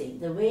interesting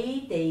the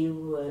way they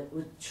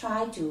would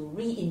try to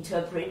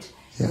reinterpret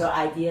your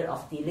idea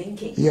of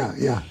delinking.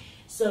 Yeah.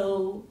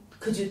 So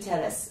could you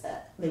tell us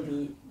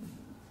maybe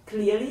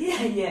clearly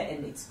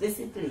and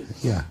explicitly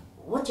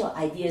what your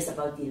ideas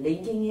about the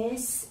linking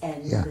is,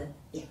 and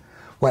Yeah.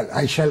 Well,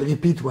 I shall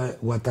repeat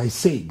what I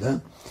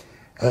said.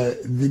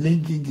 The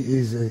linking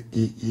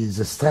is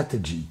a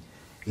strategy.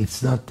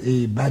 It's not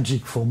a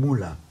magic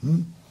formula.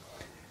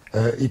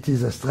 It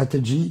is a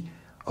strategy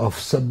of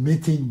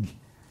submitting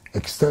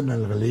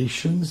external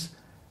relations,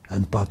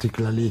 and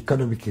particularly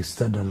economic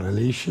external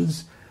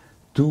relations,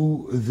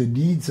 to the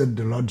needs and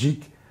the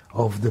logic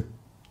of the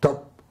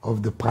top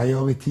of the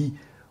priority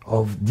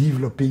of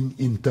developing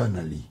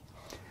internally.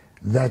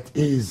 That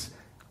is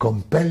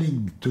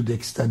compelling to the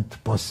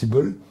extent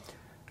possible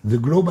the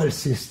global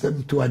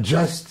system to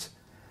adjust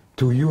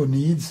to your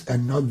needs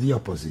and not the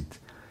opposite.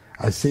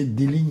 I said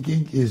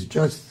delinking is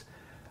just,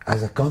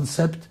 as a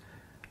concept,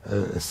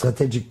 a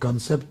strategic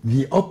concept,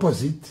 the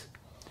opposite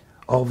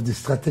of the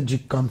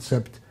strategic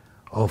concept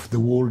of the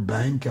World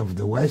Bank, of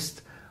the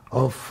West,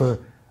 of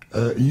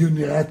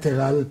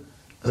unilateral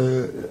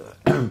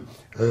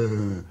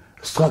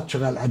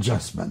structural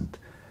adjustment.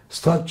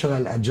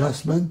 Structural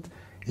adjustment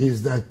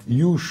is that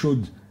you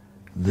should,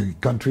 the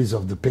countries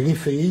of the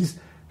peripheries,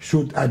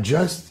 should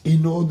adjust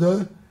in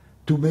order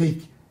to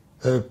make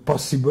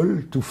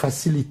possible, to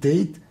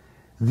facilitate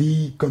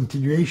the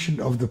continuation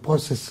of the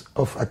process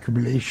of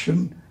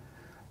accumulation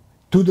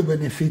to the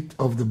benefit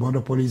of the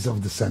monopolies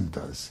of the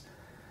centers.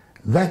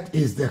 That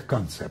is their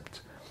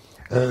concept.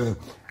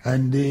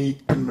 And they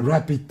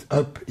wrap it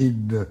up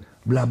in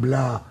blah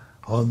blah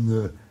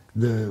on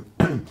the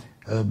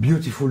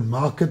beautiful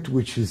market,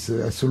 which is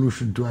a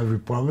solution to every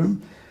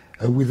problem,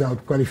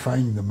 without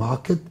qualifying the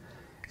market.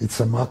 It's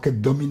a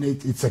market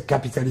dominated, it's a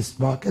capitalist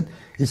market.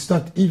 It's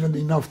not even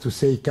enough to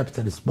say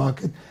capitalist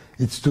market.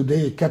 It's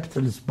today a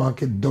capitalist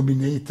market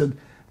dominated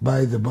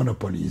by the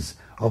monopolies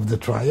of the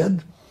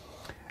triad.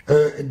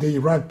 They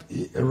wrap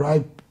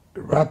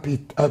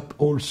it up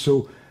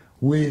also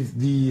with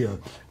the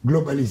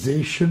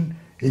globalization.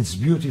 It's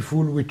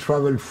beautiful, we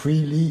travel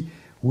freely,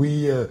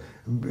 we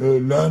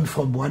learn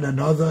from one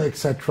another,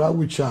 etc.,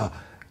 which are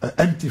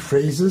empty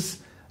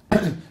phrases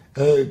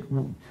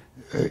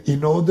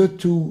in order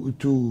to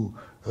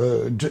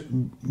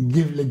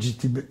give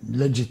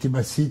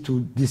legitimacy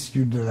to this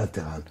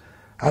unilateral.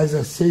 As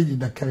I said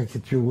in a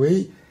caricature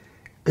way,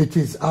 it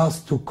is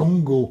asked to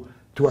Congo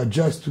to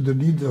adjust to the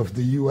needs of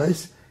the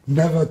US,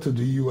 never to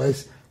the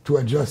US to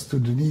adjust to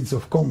the needs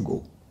of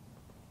Congo.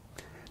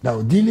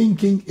 Now,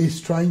 delinking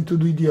is trying to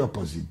do the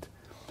opposite.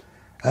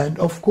 And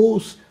of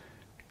course,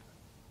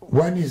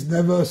 one is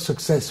never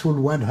successful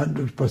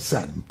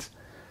 100%.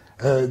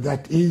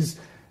 That is,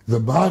 the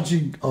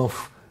margin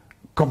of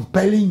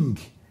compelling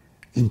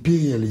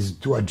imperialism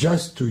to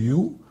adjust to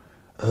you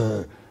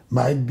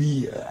might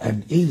be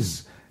and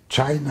is.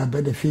 China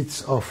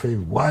benefits of a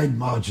wide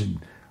margin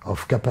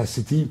of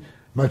capacity,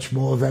 much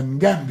more than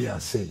Gambia,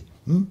 say.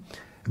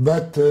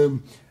 But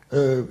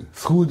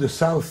through the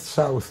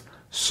South-South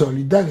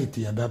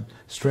solidarity, and I'm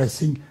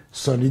stressing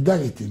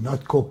solidarity,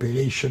 not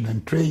cooperation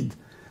and trade,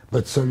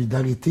 but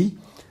solidarity,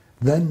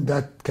 then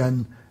that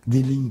can,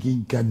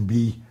 delinking can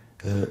be,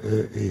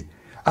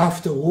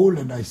 after all,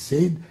 and I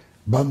said,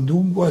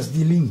 Bandung was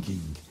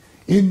delinking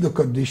in the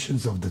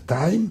conditions of the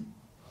time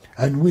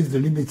and with the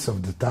limits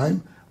of the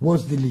time,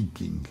 was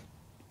delinking.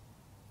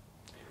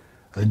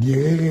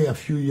 Nyerere, a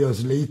few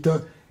years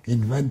later,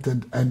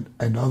 invented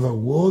another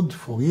word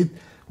for it,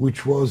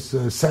 which was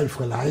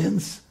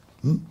self-reliance.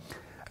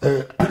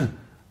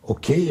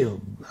 Okay,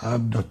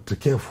 I'm not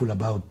careful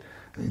about,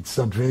 it's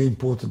not very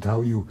important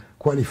how you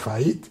qualify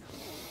it.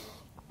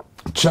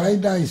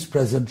 China is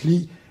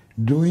presently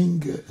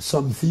doing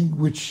something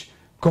which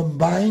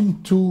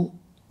combines two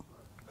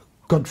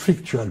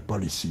conflictual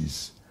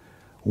policies.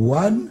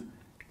 One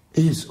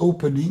is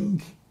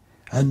opening,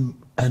 and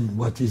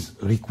what is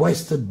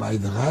requested by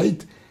the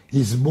right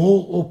is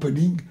more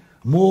opening,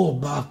 more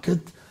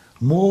market,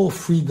 more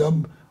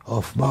freedom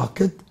of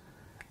market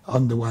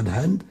on the one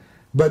hand,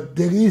 but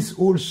there is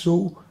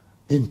also,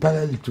 in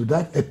parallel to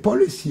that, a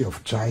policy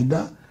of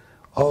China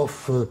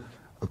of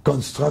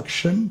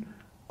construction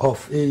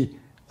of a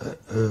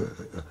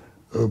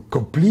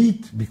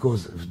complete,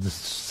 because of the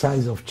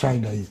size of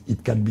China,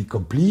 it can be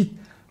complete,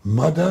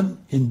 modern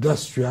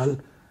industrial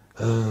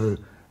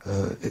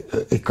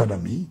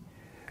economy,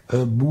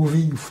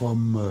 moving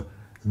from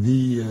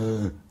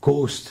the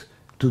coast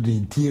to the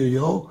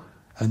interior,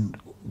 and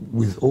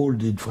with all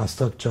the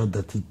infrastructure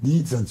that it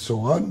needs and so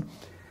on,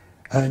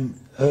 and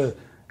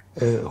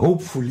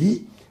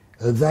hopefully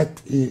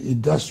that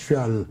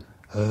industrial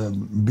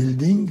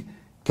building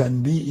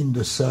can be in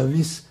the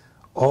service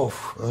of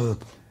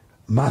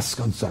mass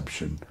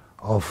consumption,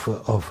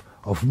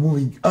 of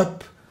moving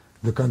up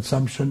the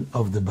consumption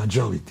of the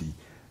majority,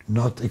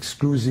 not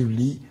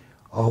exclusively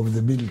of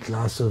the middle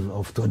class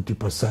of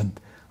 20%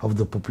 of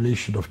the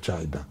population of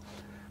China.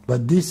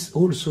 But this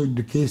also, in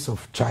the case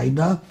of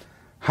China,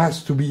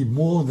 has to be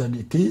more than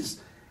it is,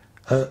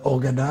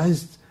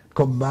 organized,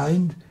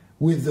 combined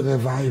with the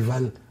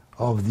revival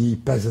of the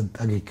peasant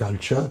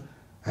agriculture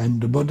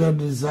and the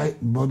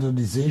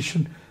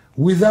modernization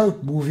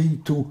without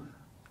moving to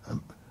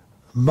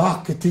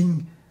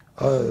marketing,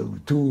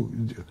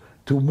 to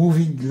to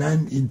moving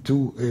land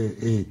into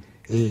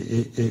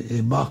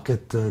a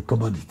market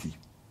commodity.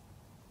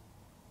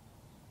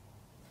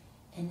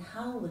 And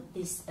how would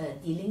this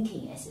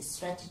delinking as a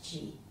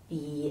strategy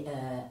be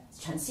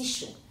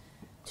transition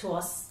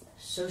towards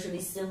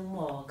socialism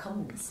or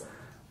communism?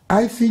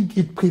 I think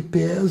it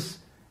prepares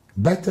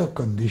better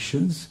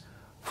conditions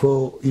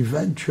for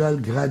eventual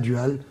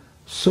gradual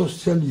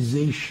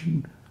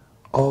socialization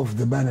of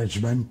the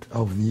management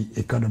of the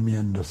economy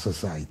and the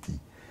society.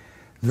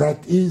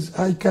 That is,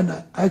 I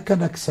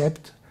can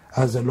accept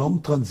as a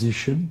long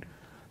transition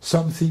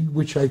something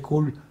which I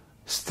call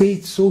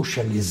state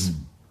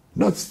socialism,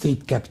 not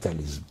state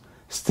capitalism,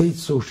 state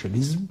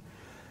socialism,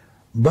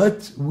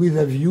 but with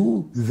a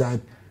view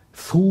that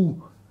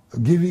through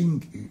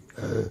giving,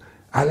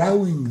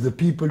 allowing the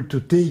people to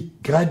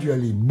take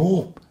gradually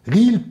more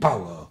real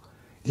power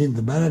in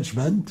the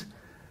management,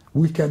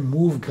 we can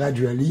move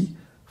gradually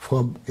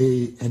from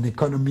an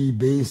economy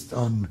based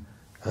on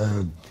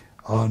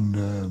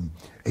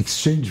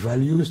exchange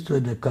values to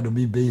an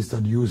economy based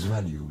on use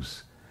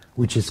values,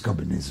 which is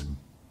communism.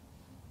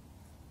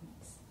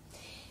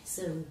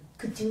 So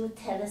could you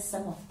tell us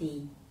some of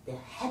the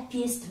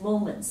happiest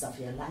moments of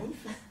your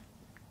life?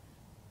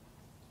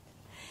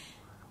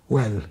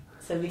 Well,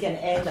 so we can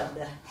end on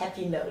the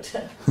happy note.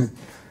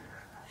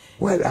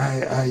 Well,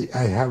 I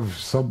have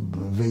some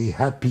very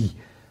happy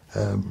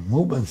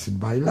moments in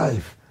my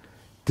life.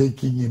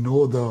 Taking in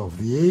order of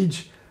the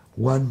age,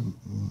 one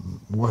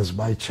was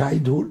my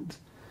childhood.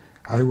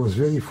 I was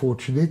very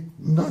fortunate,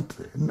 not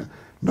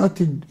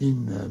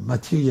in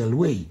material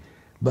way,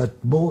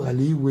 but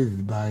morally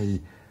with my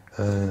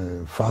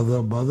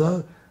father,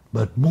 mother,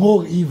 but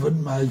more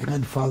even my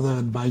grandfather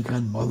and my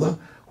grandmother,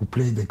 who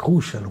played a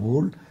crucial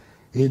role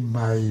in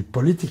my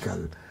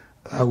political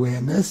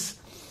awareness.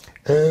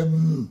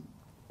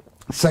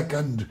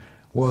 Second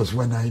was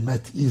when I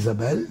met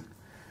Isabel.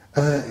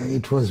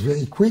 It was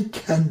very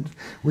quick, and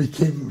we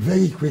came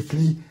very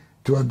quickly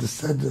to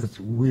understand that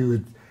we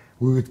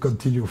would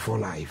continue for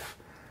life,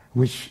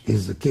 which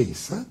is the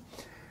case. Huh?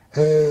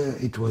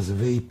 It was a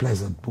very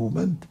pleasant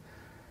moment.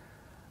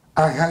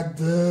 I had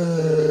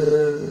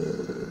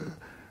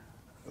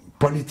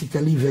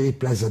politically very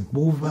pleasant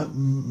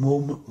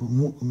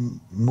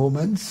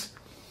moments.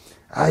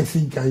 I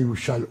think I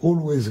shall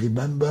always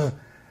remember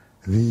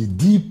the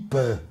deep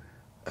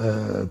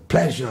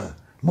pleasure,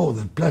 more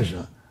than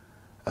pleasure,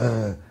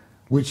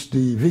 which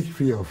the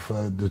victory of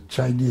the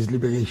Chinese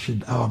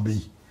Liberation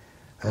Army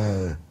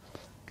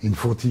in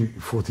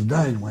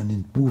 1949, when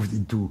it moved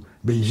into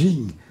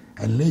Beijing,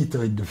 and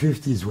later in the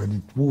 1950s when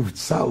it moved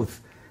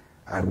south,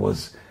 I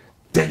was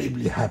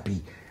terribly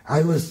happy.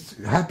 I was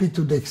happy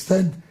to the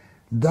extent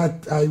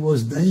that I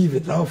was naive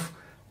enough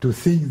to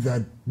think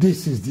that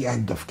this is the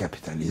end of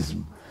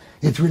capitalism.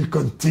 It will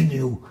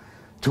continue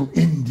to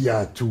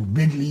India, to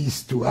Middle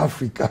East, to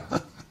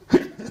Africa.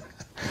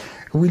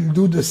 We'll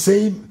do the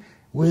same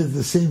with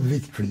the same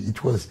victory.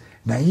 It was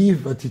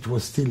naive, but it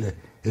was still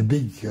a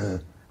big.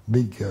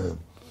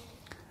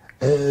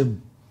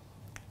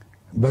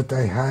 But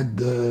I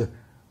had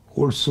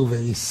also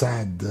very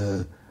sad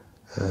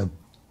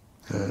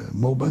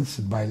moments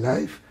in my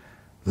life.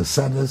 The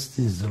saddest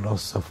is the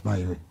loss of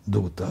my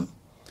daughter.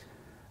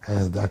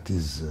 That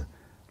is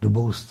the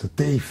most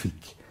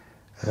terrific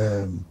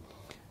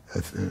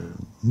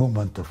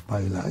moment of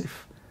my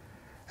life.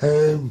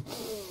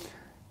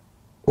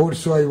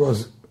 Also, I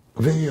was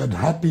very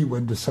unhappy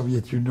when the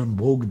Soviet Union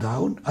broke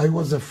down. I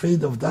was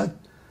afraid of that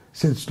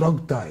since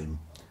long time.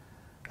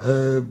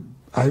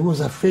 I was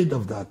afraid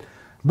of that.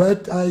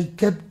 But I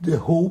kept the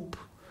hope,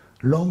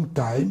 long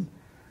time,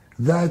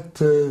 that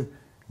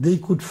they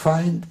could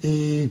find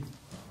a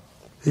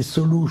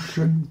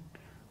solution,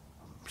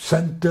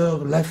 center,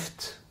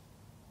 left,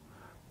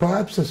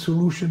 perhaps a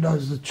solution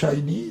as the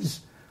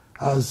Chinese,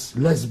 as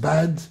less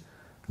bad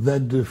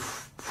than the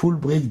full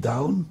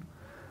breakdown,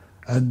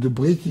 and the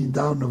breaking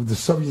down of the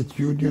Soviet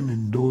Union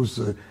in those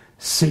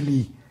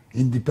silly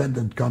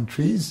independent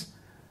countries,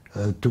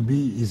 to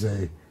me is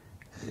a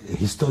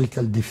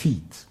historical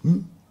defeat.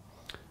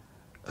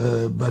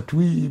 But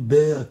we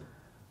bear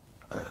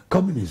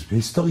communism,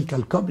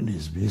 historical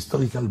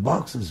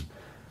Marxism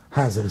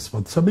has a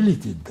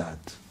responsibility in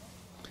that,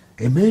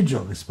 a major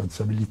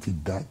responsibility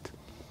in that.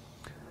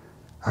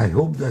 I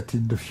hope that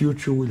in the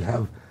future we'll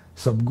have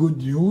some good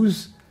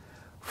news.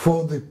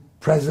 For the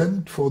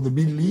present, for the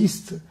Middle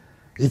East,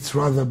 it's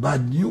rather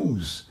bad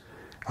news.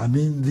 I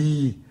mean,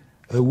 the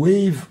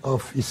wave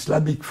of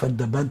Islamic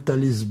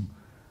fundamentalism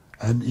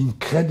and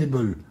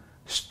incredible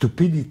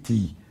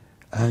stupidity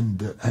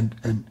and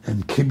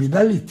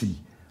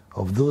criminality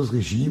of those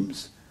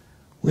regimes,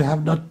 we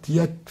have not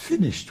yet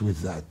finished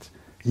with that.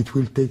 It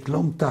will take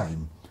long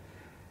time.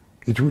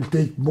 It will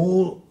take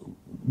more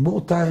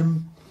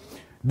time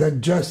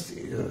than just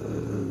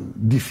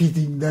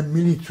defeating them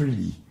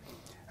militarily,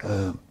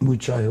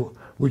 which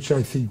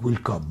I think will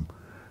come,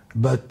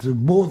 but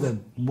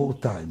more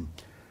time.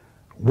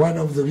 One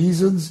of the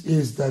reasons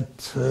is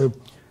that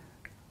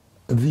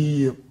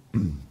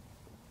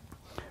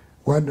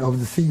one of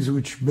the things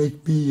which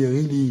make me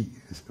really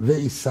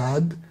very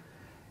sad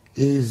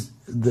is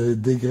the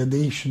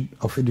degradation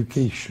of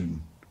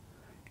education.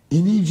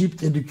 In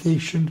Egypt,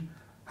 education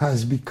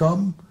has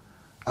become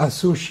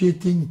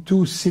associating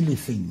two silly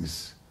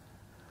things.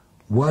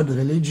 One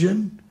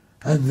religion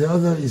and the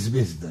other is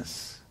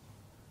business.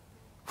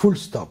 Full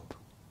stop.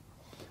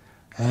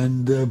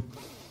 And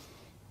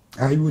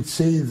I would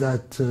say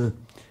that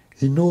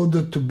in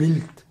order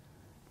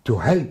to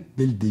help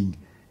building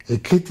a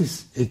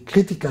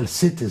critical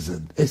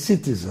citizen, a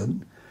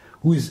citizen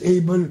who is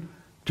able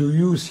to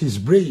use his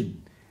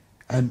brain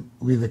and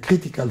with a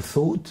critical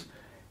thought,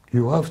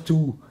 you have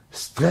to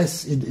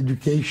stress in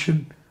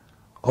education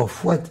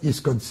of what is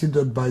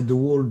considered by the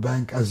World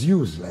Bank as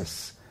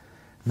useless.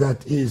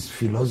 That is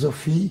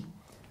philosophy,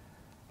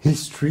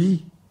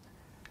 history,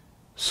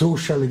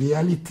 social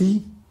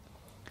reality.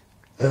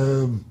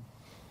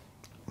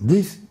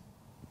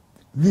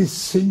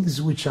 These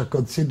things which are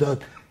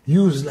considered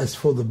useless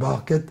for the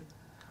market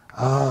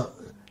are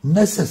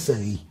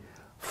necessary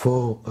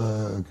for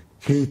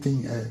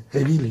creating a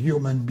real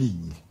human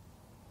being.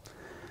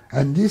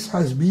 And this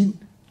has been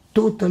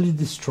totally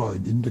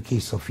destroyed in the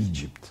case of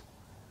Egypt.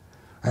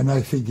 And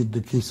I think in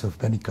the case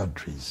of many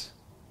countries.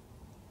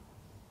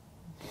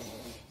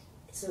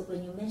 So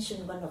when you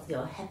mentioned one of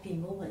your happy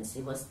moments,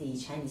 it was the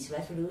Chinese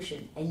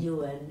Revolution, and you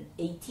were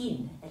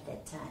 18 at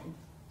that time.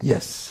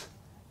 Yes,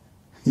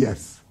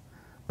 yes.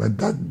 But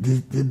that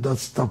did not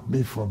stop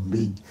me from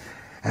being,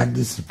 and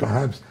this is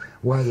perhaps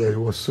why I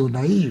was so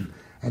naive,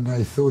 and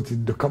I thought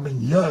in the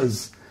coming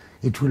years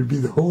it will be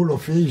the whole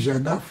of Asia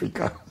and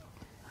Africa.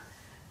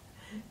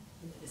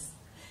 Yes.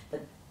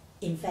 But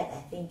in fact,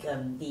 I think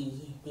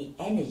the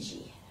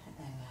energy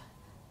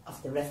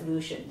of the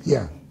revolution,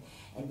 yeah,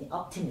 and the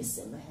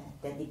optimism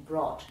that it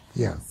brought.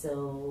 Yeah.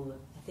 So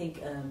I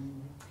think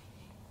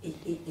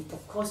it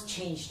of course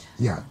changed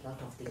yeah. a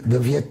lot of things. The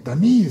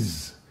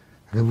Vietnamese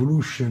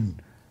revolution,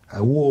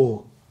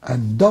 war,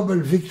 and double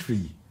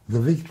victory, the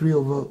victory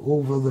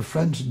over the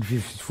French in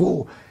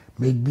 1954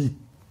 made me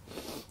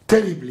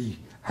terribly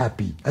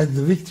happy. And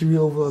the victory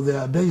over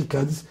the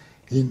Americans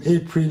in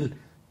April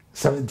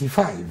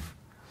 1975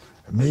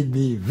 made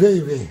me very,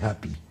 very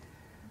happy.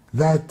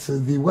 That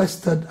the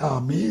Western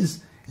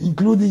armies,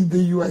 including the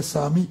US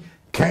Army,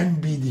 can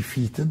be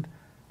defeated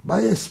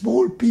by a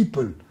small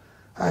people.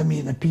 I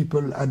mean, a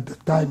people at the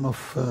time of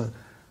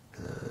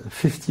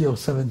 50 or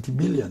 70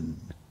 million.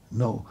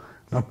 No,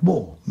 not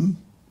more.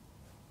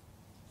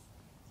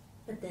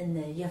 But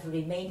then you have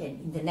remained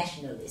an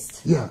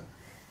internationalist. Yeah.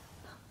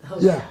 Oh,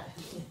 yeah.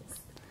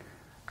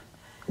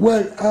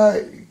 Well,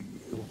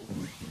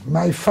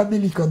 my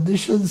family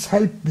conditions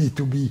helped me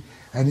to be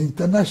an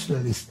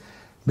internationalist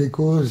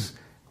because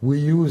we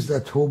used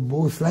at home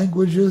both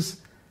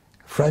languages,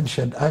 French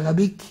and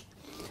Arabic,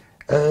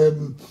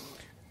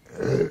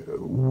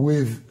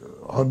 with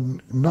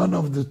on none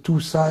of the two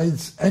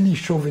sides any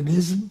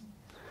chauvinism,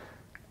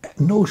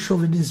 no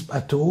chauvinism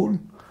at all,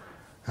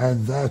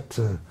 and that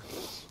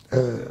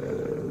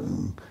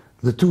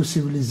the two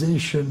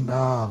civilizations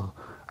are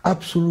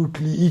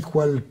absolutely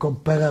equal,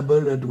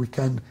 comparable, and we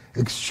can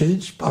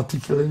exchange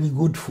particularly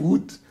good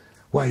food.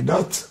 Why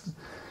not?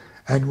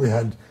 And we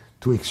had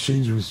to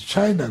exchange with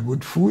China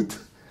good food,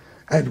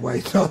 and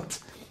why not?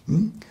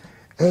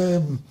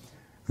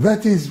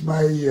 That is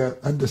my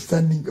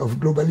understanding of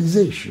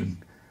globalization,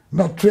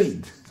 not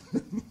trade.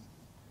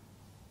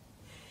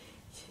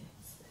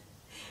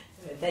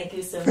 Thank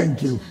you so much.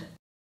 Thank you.